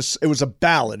song. It was a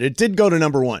ballad. It did go to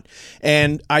number 1.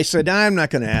 And I said, I'm not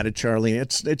going to add it, Charlie.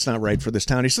 It's not right for this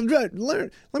town. He said,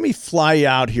 let me fly you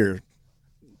out here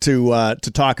to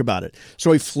talk about it.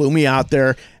 So he flew me out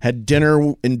there, had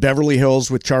dinner in Beverly Hills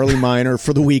with Charlie Minor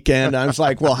for the weekend. I was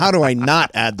like, well, how do I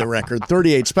not add the record?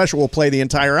 38 Special will play the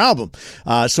entire album.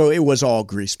 So it was all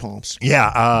grease palms.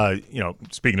 Yeah.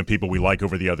 Speaking of people we like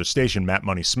over the other station, Matt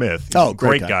Money Smith.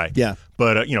 Great guy. Yeah.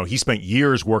 But, he spent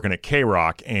years working at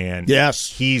K-Rock, and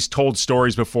he's told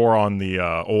stories before on the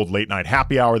old Late Night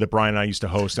Happy Hour that Brian and I used to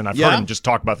host, and I've heard him just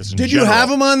talk about this in general. Did you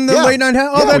have him on the Late Night Happy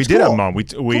Hour? Oh, we did have him on.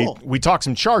 We talked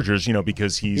some Chargers,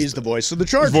 because he's the voice of the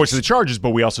Chargers. He's the voice of the Chargers,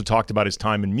 but we also talked about his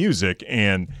time in music,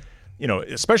 and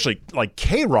especially like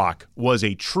K-Rock was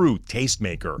a true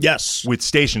tastemaker. Yes. With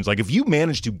stations. Like if you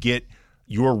managed to get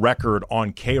your record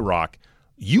on K-Rock,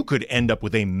 you could end up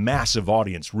with a massive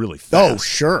audience really fast. Oh,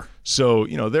 sure. So,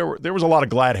 there was a lot of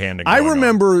glad handing. I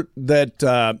remember that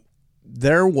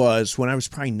there was, when I was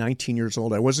probably 19 years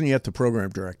old, I wasn't yet the program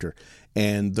director,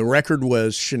 and the record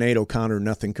was Sinead O'Connor,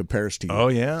 Nothing Compares to You. Oh,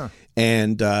 yeah.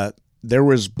 And there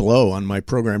was blow on my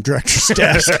program director's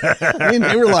desk. I mean,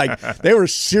 they were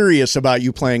serious about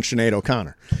you playing Sinead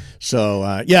O'Connor. So,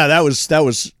 that was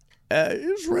it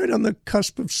was right on the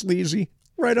cusp of sleazy.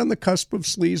 Right on the cusp of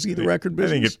sleazy, the record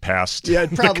business. I think it passed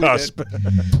it probably the cusp.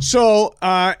 Did. So,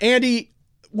 Andy,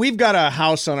 we've got a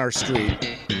house on our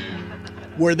street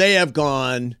where they have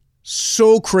gone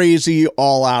so crazy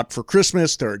all out for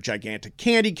Christmas. There are gigantic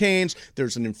candy canes.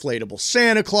 There's an inflatable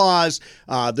Santa Claus.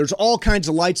 There's all kinds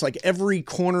of lights. Like every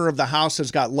corner of the house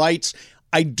has got lights.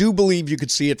 I do believe you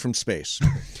could see it from space.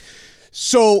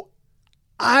 So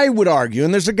I would argue,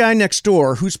 and there's a guy next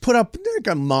door who's put up like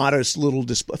a modest little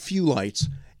display, a few lights.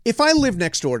 If I lived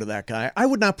next door to that guy, I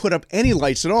would not put up any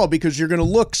lights at all because you're going to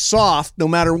look soft no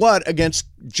matter what against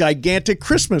gigantic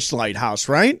Christmas lighthouse,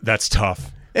 right? That's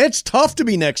tough. It's tough to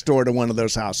be next door to one of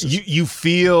those houses. You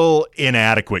feel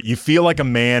inadequate. You feel like a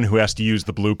man who has to use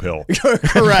the blue pill.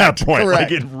 Correct. At that point.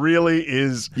 Correct. Like it really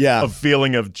is a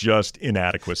feeling of just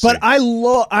inadequacy. But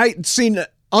I've seen,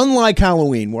 unlike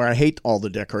Halloween, where I hate all the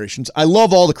decorations, I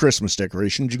love all the Christmas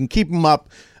decorations. You can keep them up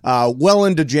well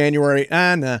into January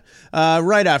and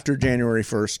right after January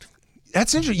 1st.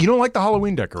 That's interesting. You don't like the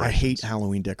Halloween decorations? I hate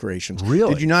Halloween decorations.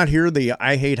 Really? Did you not hear the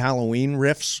I hate Halloween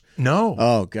riffs? No.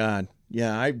 Oh, God.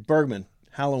 Yeah, Bergman,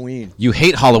 Halloween. You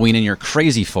hate Halloween and you're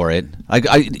crazy for it.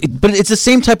 But it's the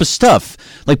same type of stuff.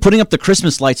 Like putting up the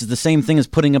Christmas lights is the same thing as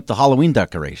putting up the Halloween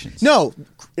decorations. No,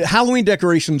 Halloween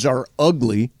decorations are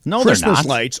ugly. No, Christmas they're not.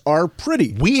 lights are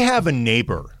pretty. We have a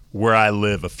neighbor where I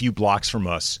live a few blocks from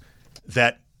us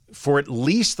that for at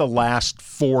least the last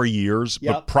 4 years,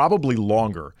 but probably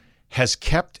longer, has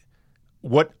kept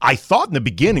what I thought in the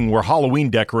beginning were Halloween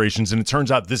decorations, and it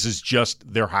turns out this is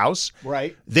just their house.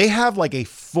 Right. They have like a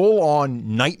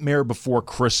full-on Nightmare Before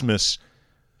Christmas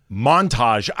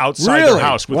montage outside their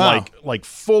house with like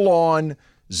full-on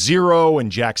Zero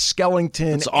and Jack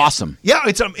Skellington. It's awesome. Yeah,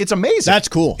 it's amazing. That's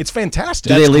cool. It's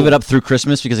fantastic. Do they leave it up through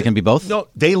Christmas because it can be both? No,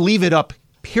 they leave it up,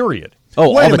 period.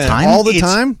 Oh, all the time? All the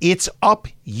time? It's up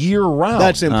year-round.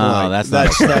 That's impolite. That's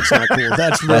not cool.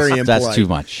 That's very impolite. That's too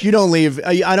much. You don't leave.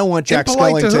 I don't want Jack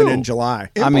Skellington in July.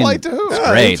 Impolite to who? It's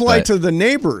great, impolite but to the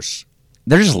neighbors.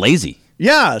 they're just lazy.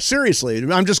 Yeah, seriously.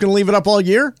 I'm just going to leave it up all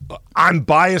year? I'm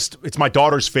biased. It's my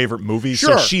daughter's favorite movie,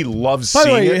 Sure. so she loves By the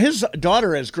seeing way, it. his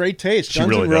daughter has great taste. Guns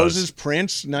really N' does. Roses,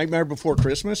 Prince, Nightmare Before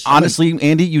Christmas. Honestly,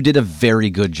 Andy, you did a very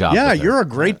good job. Yeah, with her. you're a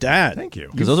great dad. Thank you.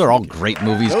 Because those are all great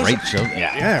movies, great shows.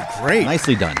 Yeah, great.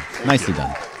 Nicely done. Nicely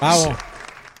done.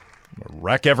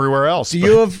 Wreck everywhere else. Do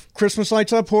you have Christmas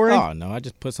lights up, Jorge? Oh, no, I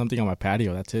just put something on my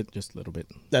patio. That's it, just a little bit.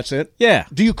 That's it? Yeah.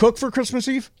 Do you cook for Christmas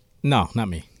Eve? No, not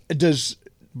me. Does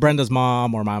Brenda's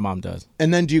mom or my mom does.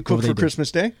 And then do you cook What do for they do?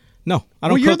 Christmas Day? No, I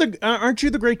don't Well, cook. aren't you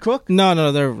the great cook?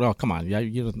 No, they're, oh, come on. Yeah,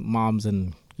 moms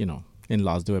and,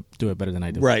 in-laws do it better than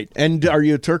I do. Right. And are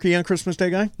you a turkey on Christmas Day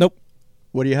guy? Nope.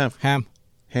 What do you have? Ham.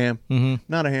 Ham. Mm-hmm.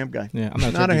 Not a ham guy. Yeah, I'm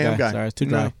not a a turkey ham guy. Sorry, it's too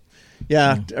dry. No.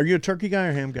 Yeah. Are you a turkey guy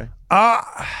or ham guy?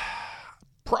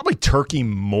 Probably turkey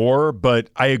more, but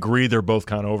I agree they're both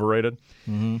kind of overrated.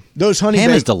 Those Ham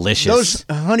is delicious. Those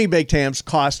honey baked hams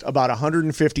cost about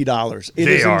 $150. It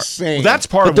is insane. Well, that's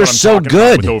part But of they're what I'm so talking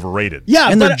good. about with overrated. Yeah,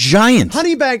 And but they're giant.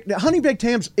 Honey baked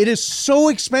hams. It is so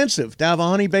expensive to have a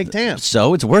honey baked ham.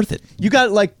 So it's worth it. You got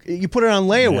you put it on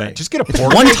layaway. Yeah, just get a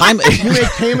pork. One time. You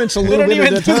make payments a little don't bit at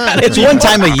even a do time. that. It's one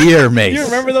time a year, mate. You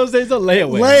remember those days of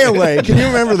layaway? Layaway. Can you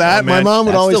remember that? Oh, My man, mom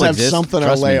would that always still have exists. something on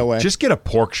Trust me. layaway. Just get a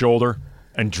pork shoulder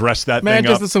and dress that Man,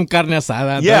 thing up. just some carne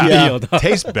asada. Yeah, Done deal.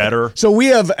 tastes better. So we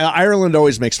have Ireland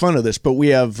always makes fun of this, but we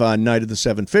have Night of the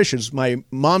Seven Fishes. My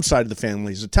mom's side of the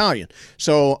family is Italian,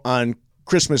 so on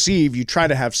Christmas Eve you try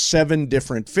to have 7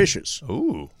 different fishes.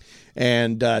 Ooh.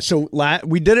 And so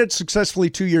we did it successfully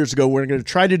 2 years ago. We're going to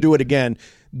try to do it again.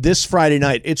 this Friday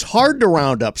night. It's hard to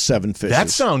round up 7 fishes. That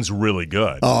sounds really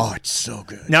good. Oh, it's so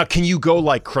good. Now, can you go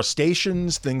like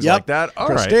crustaceans, things like that? All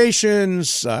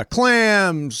crustaceans,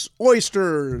 clams,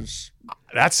 oysters.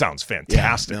 That sounds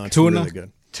fantastic. Yeah, no, it's Tuna. really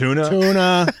good.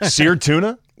 Tuna? Seared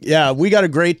tuna? Yeah, we got a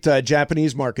great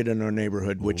Japanese market in our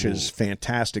neighborhood, which is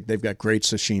fantastic. They've got great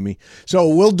sashimi. So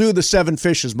we'll do the 7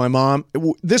 fishes. My mom,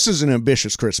 this is an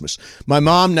ambitious Christmas. My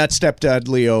mom, not stepdad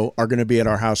Leo, are going to be at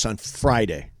our house on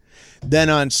Friday. Then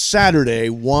on Saturday,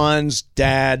 Juan's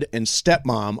dad and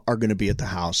stepmom are going to be at the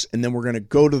house. And then we're going to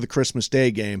go to the Christmas Day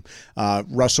game,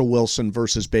 Russell Wilson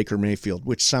versus Baker Mayfield,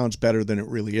 which sounds better than it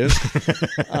really is.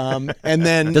 And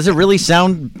then, does it really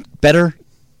sound better?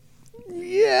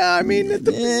 Yeah, I mean,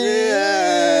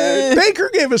 Baker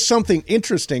gave us something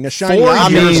interesting, a shiny 4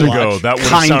 years ago, that would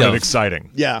have sounded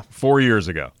exciting. Yeah. 4 years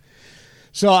ago.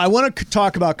 So I want to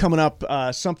talk about coming up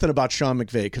something about Sean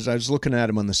McVay, because I was looking at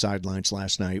him on the sidelines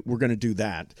last night. We're going to do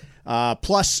that.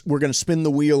 Plus, we're going to spin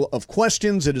the wheel of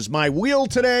questions. It is my wheel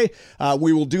today.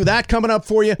 We will do that coming up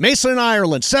for you. Mason and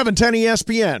Ireland, 710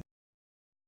 ESPN.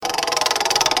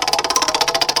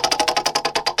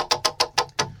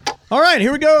 All right,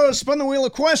 here we go. Spun the wheel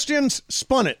of questions.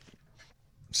 Spun it.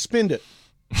 Spinned it.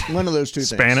 One of those two things.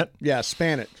 Span it? Yeah,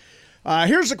 span it.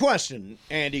 Here's the question,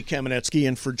 Andy Kamenetsky,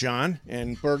 and for John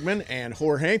and Bergman and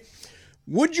Jorge.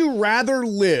 Would you rather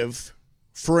live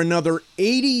for another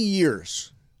 80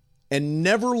 years and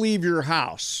never leave your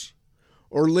house,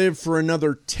 or live for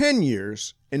another 10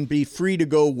 years and be free to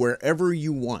go wherever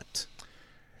you want?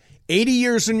 80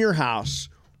 years in your house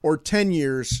or 10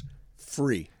 years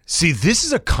free? See, this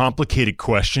is a complicated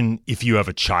question if you have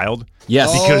a child.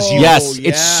 Yes. Because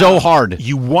it's so hard.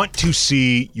 You want to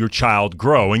see your child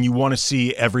grow, and you want to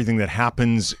see everything that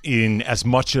happens in as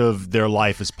much of their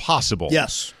life as possible.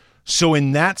 Yes. So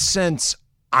in that sense,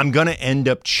 I'm going to end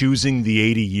up choosing the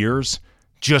 80 years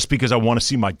just because I want to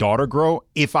see my daughter grow.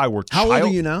 If I were How old are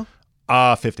you now?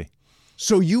 50.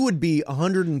 So you would be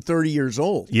 130 years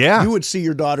old. Yeah. You would see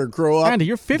your daughter grow up, Andy,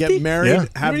 you're 50? get married, Yeah.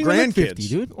 have You don't even look grandkids. 50,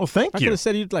 dude. Well, thank I you. could have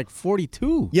said you'd like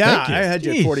 42. Yeah, Thank you. I had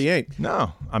you at Jeez. 48.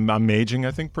 No, I'm aging,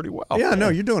 I think, pretty well. Yeah, no,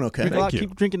 you're doing okay. Thank you.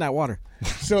 Keep drinking that water.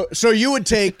 So you would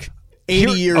take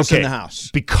 80 years in the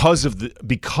house. because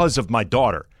of my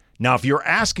daughter. Now, if you're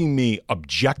asking me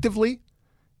objectively,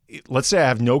 let's say I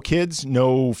have no kids,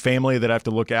 no family that I have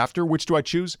to look after, which do I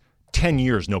choose? 10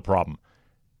 years, no problem.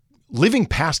 Living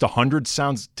past 100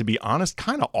 sounds, to be honest,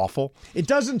 kind of awful. It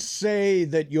doesn't say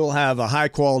that you'll have a high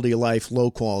quality life,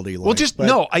 low quality life.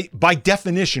 Well, by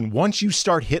definition, once you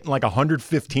start hitting like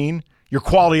 115, your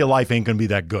quality of life ain't going to be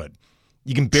that good.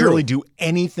 You can barely do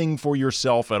anything for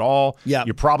yourself at all. Yeah.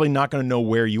 You're probably not going to know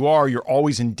where you are. You're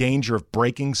always in danger of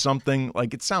breaking something.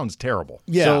 Like, it sounds terrible.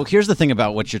 Yeah. So here's the thing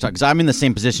about what you're talking, because I'm in the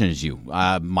same position as you.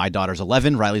 My daughter's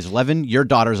 11, Riley's 11, your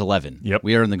daughter's 11. Yep.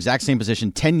 We are in the exact same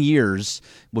position. 10 years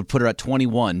would put her at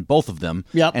 21, both of them.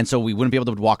 Yep. And so we wouldn't be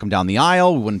able to walk them down the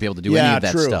aisle. We wouldn't be able to do any of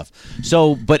that true. stuff.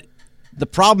 So, but the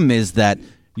problem is that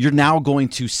you're now going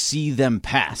to see them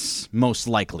pass, most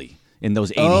likely, in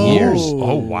those 80 years.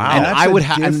 Oh, wow. And That's I would a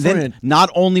have, and then different- not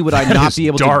only would I not is be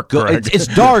able dark, to go, Greg. it's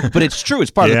dark, but it's true.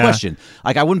 It's part of the Yeah. question.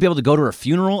 Like, I wouldn't be able to go to her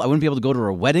funeral. I wouldn't be able to go to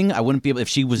her wedding. I wouldn't be able, if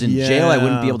she was in jail, I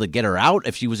wouldn't be able to get her out.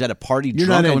 If she was at a party You're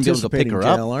drunk, not I wouldn't be able to pick anticipating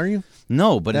her jail, up. are you?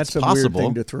 No, but That's it's a possible.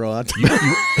 weird thing to throw out.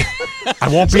 I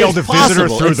won't be able to It's visit her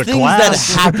possible. through It's the things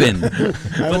glass. that happen.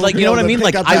 But like, you know what I mean?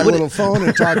 Like, I I would. little phone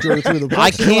and talk to her through the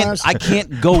I plexiglass.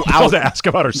 can't go I'll out. ask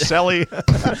about her celly.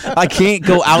 I can't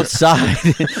go outside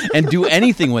and do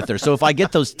anything with her. So if I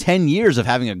get those 10 years of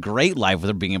having a great life with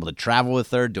her, being able to travel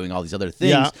with her, doing all these other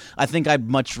things, Yeah. I think I'd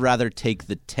much rather take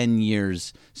the 10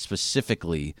 years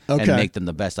specifically Okay. and make them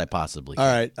the best I possibly can.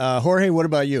 All right, Jorge, what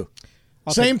about you?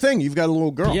 Same thing. You've got a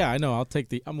little girl. Yeah, I know.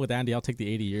 I'm with Andy. I'll take the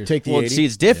 80 years. Take the Well, 80. see,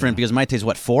 it's different because Maite's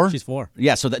what, 4? She's 4.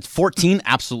 Yeah, so that's 14.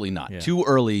 Absolutely not. Yeah. Too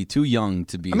early, too young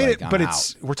to be. I mean, like, but I'm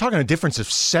it's out. we're talking a difference of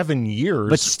 7 years.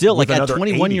 But still, like with at another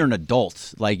 21, 80. you're an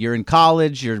adult. Like you're in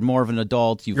college. You're more of an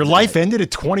adult. Your life ended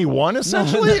at 21,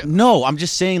 essentially. No, I'm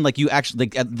just saying, like you actually,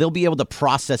 like they'll be able to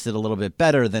process it a little bit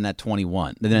better than at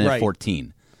 21, than at Right.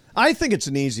 14. I think it's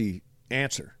an easy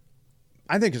answer.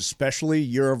 I think especially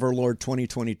Year of Our Lord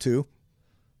 2022,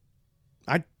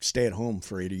 I'd stay at home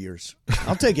for 80 years.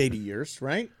 I'll take 80 years,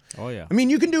 right? Oh, yeah. I mean,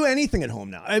 you can do anything at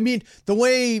home now. I mean, the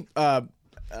way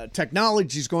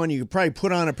technology's going, you could probably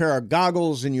put on a pair of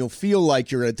goggles and you'll feel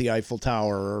like you're at the Eiffel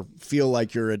Tower or feel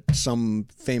like you're at some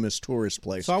famous tourist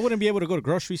place. So I wouldn't be able to go to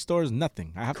grocery stores,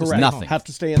 nothing. I have to Correct. stay Nothing. home. Have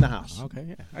to stay in the house. Okay,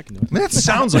 yeah, I can do it. That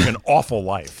sounds like an awful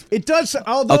life. It does,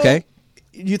 although... Okay.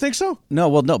 You think so? No,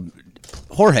 well, no.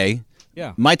 Jorge,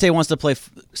 Yeah. Maite wants to play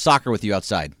soccer with you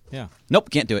outside. Yeah. Nope,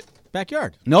 can't do it.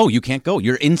 Backyard. No, you can't go.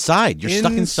 You're inside. You're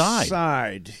stuck inside.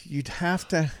 Inside. You'd have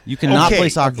to. You cannot play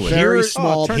soccer with Very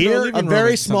small. A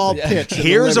very small pitch.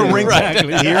 Here's a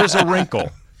wrinkle. Here's a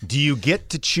wrinkle. Do you get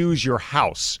to choose your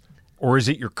house, or is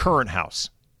it your current house?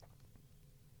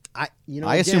 I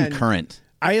assume current.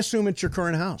 I assume it's your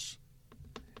current house.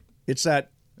 It's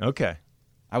that. Okay.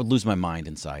 I would lose my mind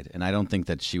inside, and I don't think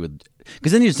that she would.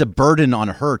 Because then it's a burden on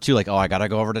her, too. Like, I got to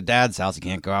go over to Dad's house. You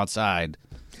can't go outside.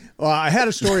 Well, I had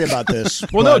a story about this.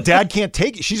 Well, no, Dad can't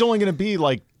take it. She's only going to be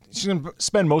like, she's going to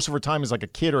spend most of her time as like a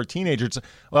kid or a teenager. It's,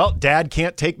 well, Dad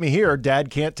can't take me here. Dad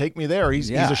can't take me there.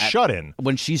 He's a shut-in.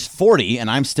 When she's 40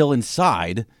 and I'm still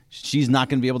inside, she's not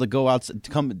going to be able to go out.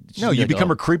 No, you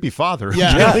become a creepy father.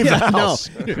 Yeah, leave the house.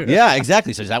 Yeah,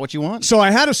 exactly. So is that what you want? So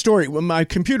I had a story. Well, my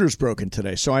computer's broken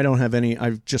today, so I don't have any.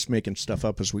 I'm just making stuff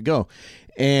up as we go.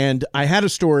 And I had a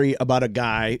story about a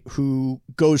guy who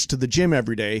goes to the gym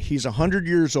every day. He's 100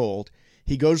 years old.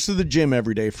 He goes to the gym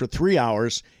every day for 3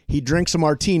 hours. He drinks a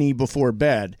martini before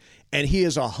bed, and he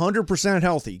is 100%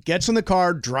 healthy. Gets in the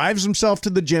car, drives himself to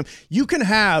the gym. You can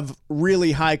have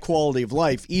really high quality of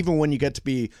life even when you get to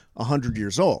be 100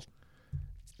 years old.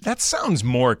 That sounds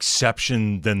more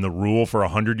exception than the rule for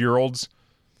 100-year-olds.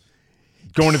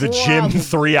 Going to the gym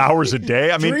 3 hours a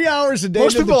day. I mean, 3 hours a day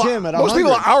to the gym at 100. Most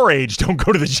people our age don't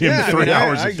go to the gym 3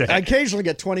 hours a day. I occasionally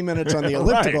get 20 minutes on the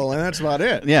elliptical, and that's about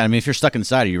it. Yeah, I mean, if you're stuck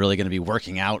inside, are you really going to be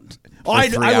working out? I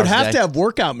would have to have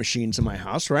workout machines in my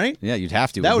house, right? Yeah, you'd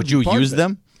have to. That would you use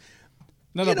them?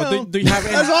 No, but do you have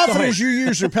any? As often as you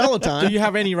use your Peloton. Do you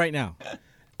have any right now?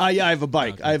 Yeah, I have a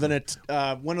bike. Okay. I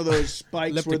have one of those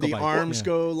bikes where the arms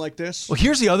go like this. Well,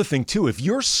 here's the other thing, too. If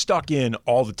you're stuck in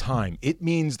all the time, it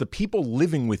means the people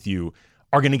living with you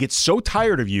are going to get so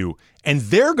tired of you, and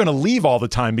they're going to leave all the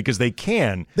time because they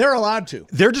can. They're allowed to.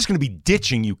 They're just going to be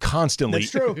ditching you constantly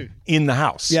in the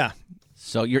house. Yeah.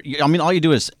 So, all you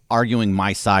do is arguing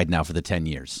my side now for the 10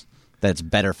 years. That's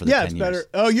better for the 10 years. Yeah, it's better.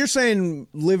 Oh, you're saying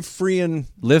live free and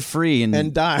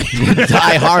die.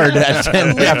 Die hard after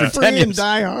 10 years. And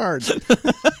die hard.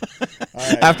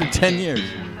 Right. After 10 years.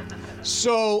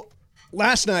 So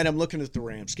last night I'm looking at the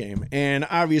Rams game, and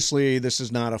obviously this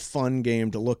is not a fun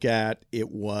game to look at. It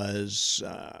was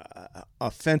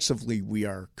offensively we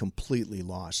are completely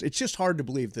lost. It's just hard to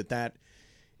believe that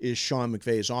is Sean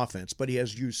McVay's offense, but he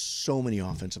has used so many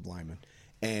offensive linemen.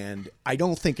 And I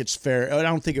don't think it's fair. I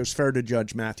don't think it was fair to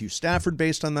judge Matthew Stafford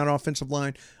based on that offensive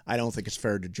line. I don't think it's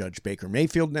fair to judge Baker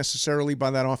Mayfield necessarily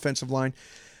by that offensive line.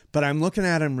 But I'm looking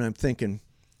at him and I'm thinking,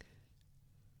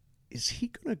 is he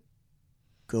going to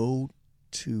go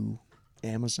to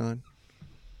Amazon?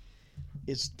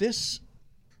 Is this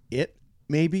it,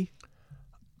 maybe?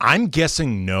 I'm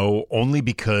guessing no, only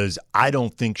because I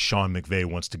don't think Sean McVay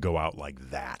wants to go out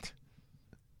like that.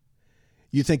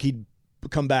 You think he'd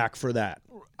come back for that?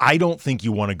 I don't think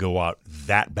you want to go out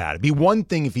that bad. It'd be one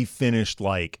thing if he finished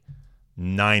like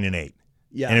 9-8.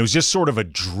 Yeah. And it was just sort of a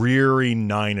dreary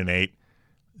 9-8.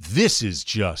 This is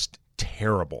just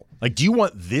terrible. Like, do you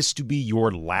want this to be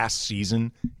your last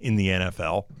season in the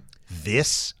NFL?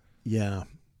 This? Yeah.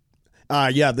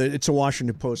 It's a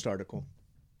Washington Post article.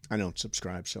 I don't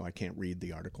subscribe, so I can't read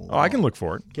the article. Oh, I can look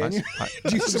for it. Can you?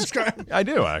 Do you subscribe? I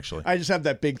do, actually. I just have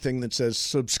that big thing that says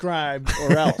subscribe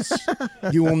or else.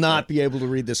 You will not be able to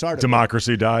read this article.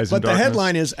 Democracy dies in darkness. But the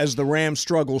headline is, as the Rams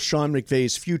struggle, Sean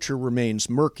McVay's future remains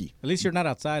murky. At least you're not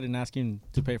outside and asking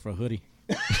to pay for a hoodie.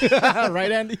 Right,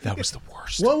 Andy? That was the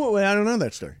worst. Well, I don't know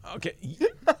that story. Okay.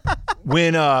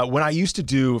 When I used to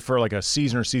do, for like a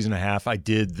season or season and a half, I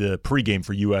did the pregame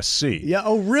for USC. Yeah.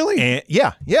 Oh, really? And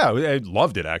yeah. I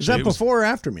loved it, actually. Was that before or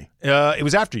after me? It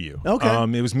was after you.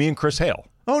 Okay. It was me and Chris Hale.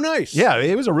 Oh, nice. Yeah,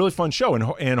 it was a really fun show,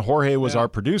 and Jorge was our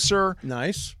producer.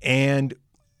 Nice. And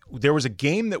there was a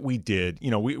game that we did.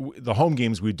 You know, the home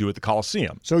games we'd do at the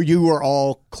Coliseum. So you were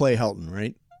all Clay Helton,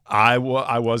 right? I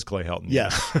was Clay Helton.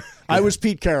 Yes. I was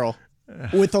Pete Carroll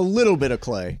with a little bit of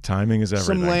Clay. Timing is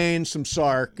everything. Some Lane, some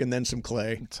Sark, and then some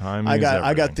Clay. Timing is everything.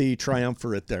 I got the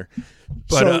triumvirate there.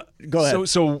 But, go ahead.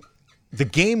 So the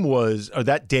game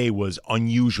that day was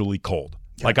unusually cold.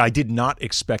 Yeah. Like, I did not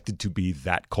expect it to be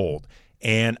that cold.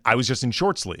 And I was just in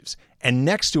short sleeves. And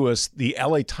next to us, the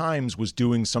LA Times was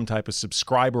doing some type of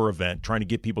subscriber event, trying to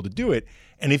get people to do it.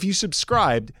 And if you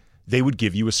subscribed, they would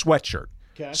give you a sweatshirt.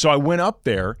 Okay. So I went up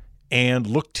there and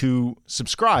looked to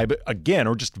subscribe again,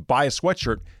 or just buy a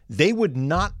sweatshirt. They would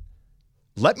not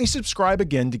let me subscribe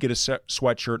again to get a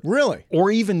sweatshirt. Really?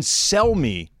 Or even sell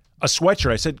me a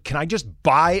sweatshirt. I said, can I just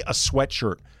buy a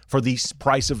sweatshirt for the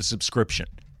price of a subscription?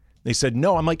 They said,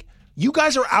 no. I'm like, you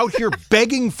guys are out here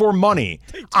begging for money.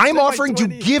 I'm offering to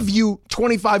give you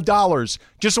 $25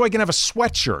 just so I can have a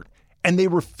sweatshirt. And they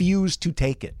refused to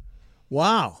take it.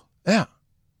 Wow. Yeah.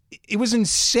 It was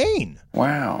insane.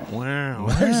 Wow.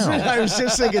 I was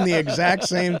just thinking the exact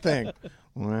same thing.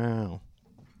 Wow.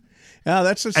 Yeah,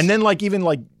 that's and then even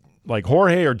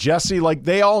Jorge or Jesse,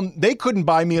 they couldn't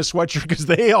buy me a sweatshirt because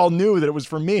they all knew that it was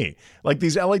for me. Like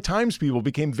these LA Times people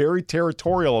became very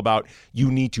territorial about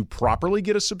you need to properly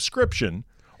get a subscription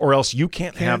or else you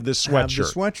can't have this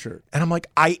sweatshirt. And I'm like,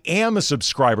 I am a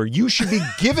subscriber. You should be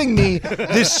giving me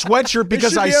this sweatshirt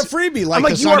because it should be a freebie like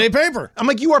the Sunday paper. I'm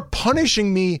like, you are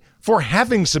punishing me for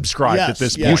having subscribed at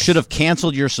this point. You should have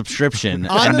canceled your subscription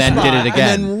and then did it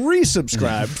again. And then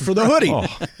resubscribed for the hoodie.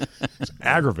 It's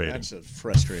aggravating. That's a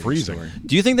frustrating story.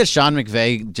 Do you think that Sean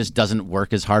McVay just doesn't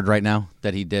work as hard right now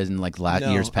that he did in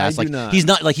years past? I do not.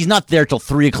 He's not there till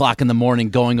 3:00 in the morning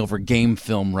going over game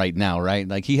film right now, right?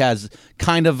 Like he has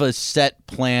kind of a set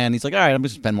plan. He's like, all right, I'm going to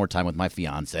spend more time with my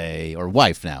fiance or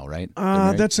wife now, right?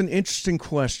 That's an interesting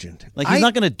question. Like he's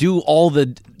not going to do all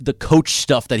the coach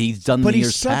stuff that he's done in the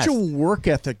years past. But he's such a work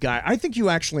ethic guy. I think you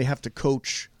actually have to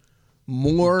coach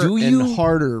more and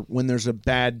harder when there's a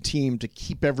bad team to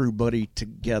keep everybody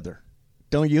together.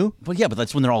 Don't you? Well, yeah, but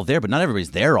that's when they're all there, but not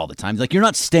everybody's there all the time. Like you're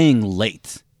not staying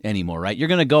late anymore, right? You're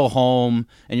going to go home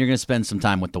and you're going to spend some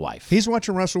time with the wife. He's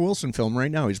watching Russell Wilson film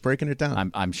right now. He's breaking it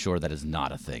down. I'm sure that is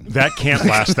not a thing. That can't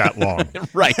last that long.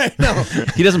 Right. No.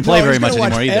 He doesn't play very much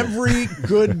anymore either. Every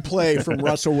good play from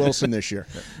Russell Wilson this year.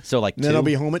 So and then he'll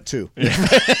be home at 2.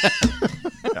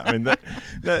 I mean,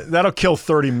 that'll kill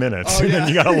 30 minutes, and then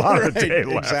you got a lot of day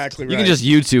left. Exactly right. You can just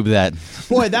YouTube that.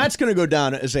 Boy, that's going to go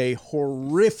down as a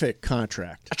horrific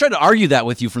contract. I tried to argue that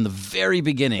with you from the very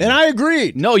beginning. And I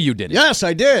agreed. No, you didn't. Yes,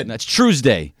 I did. That's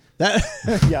Tuesday.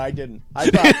 Yeah, I didn't. I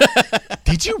thought.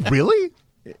 Did you really?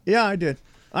 Yeah, I did.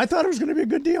 I thought it was going to be a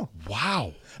good deal.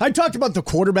 Wow. I talked about the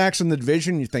quarterbacks in the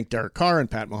division. You think Derek Carr and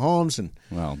Pat Mahomes and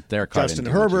Derek Carr Justin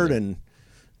Herbert and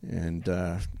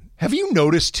have you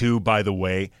noticed too, by the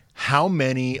way, how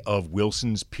many of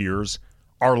Wilson's peers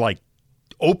are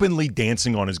openly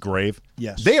dancing on his grave?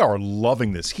 Yes. They are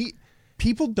loving this.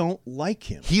 People don't like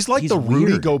him. He's the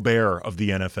Rudy Gobert of the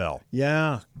NFL.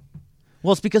 Yeah.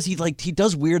 Well, it's because he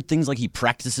does weird things, like he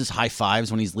practices high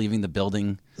fives when he's leaving the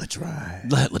building. Let's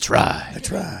ride. Let's ride. Let's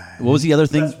ride. What was the other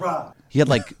thing? Let's ride. He had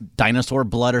dinosaur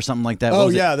blood or something like that. Oh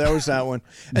yeah, that was that one.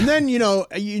 And then you're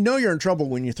in trouble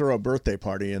when you throw a birthday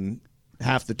party and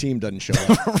half the team doesn't show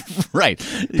up. Right.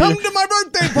 Come to my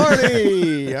birthday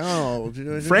party. Oh,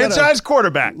 franchise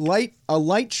quarterback. A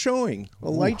light showing.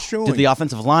 Did the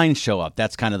offensive line show up?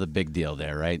 That's kind of the big deal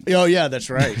there, right? Oh yeah, that's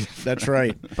right. That's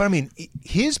right. But I mean,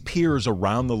 his peers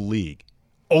around the league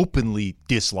openly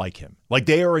dislike him. Like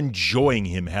they are enjoying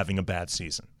him having a bad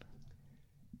season.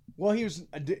 Well,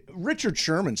 Richard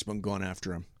Sherman's been going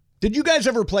after him. Did you guys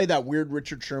ever play that weird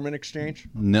Richard Sherman exchange?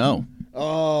 No.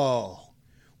 Oh.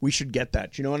 We should get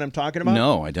that. You know what I'm talking about?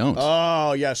 No, I don't.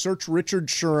 Oh, yeah. Search Richard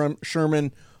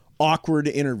Sherman awkward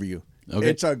interview. Okay.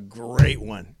 It's a great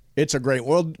one.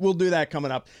 We'll do that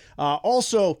coming up.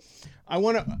 Also, I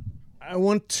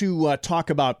want to talk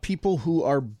about people who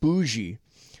are bougie.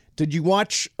 Did you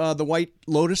watch The White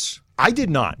Lotus? I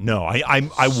did not. No, I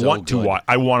want to watch.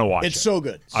 I want to watch. It's so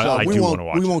good. So I do want to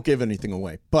watch. We won't give anything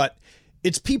away, but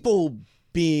it's people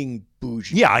being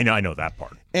bougie. Yeah, I know that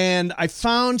part. And I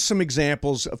found some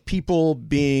examples of people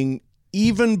being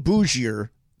even bougier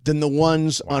than the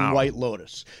ones on White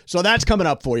Lotus. So that's coming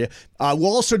up for you. We'll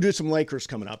also do some Lakers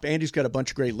coming up. Andy's got a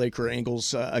bunch of great Laker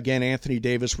angles. Again, Anthony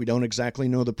Davis, we don't exactly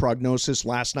know the prognosis.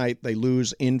 Last night, they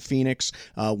lose in Phoenix.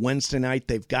 Wednesday night,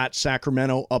 they've got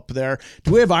Sacramento up there.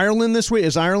 Do we have Ireland this week?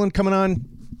 Is Ireland coming on?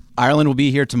 Ireland will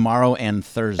be here tomorrow and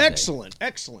Thursday. Excellent.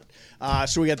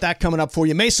 So we got that coming up for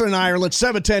you. Mason and Ireland,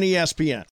 710 ESPN.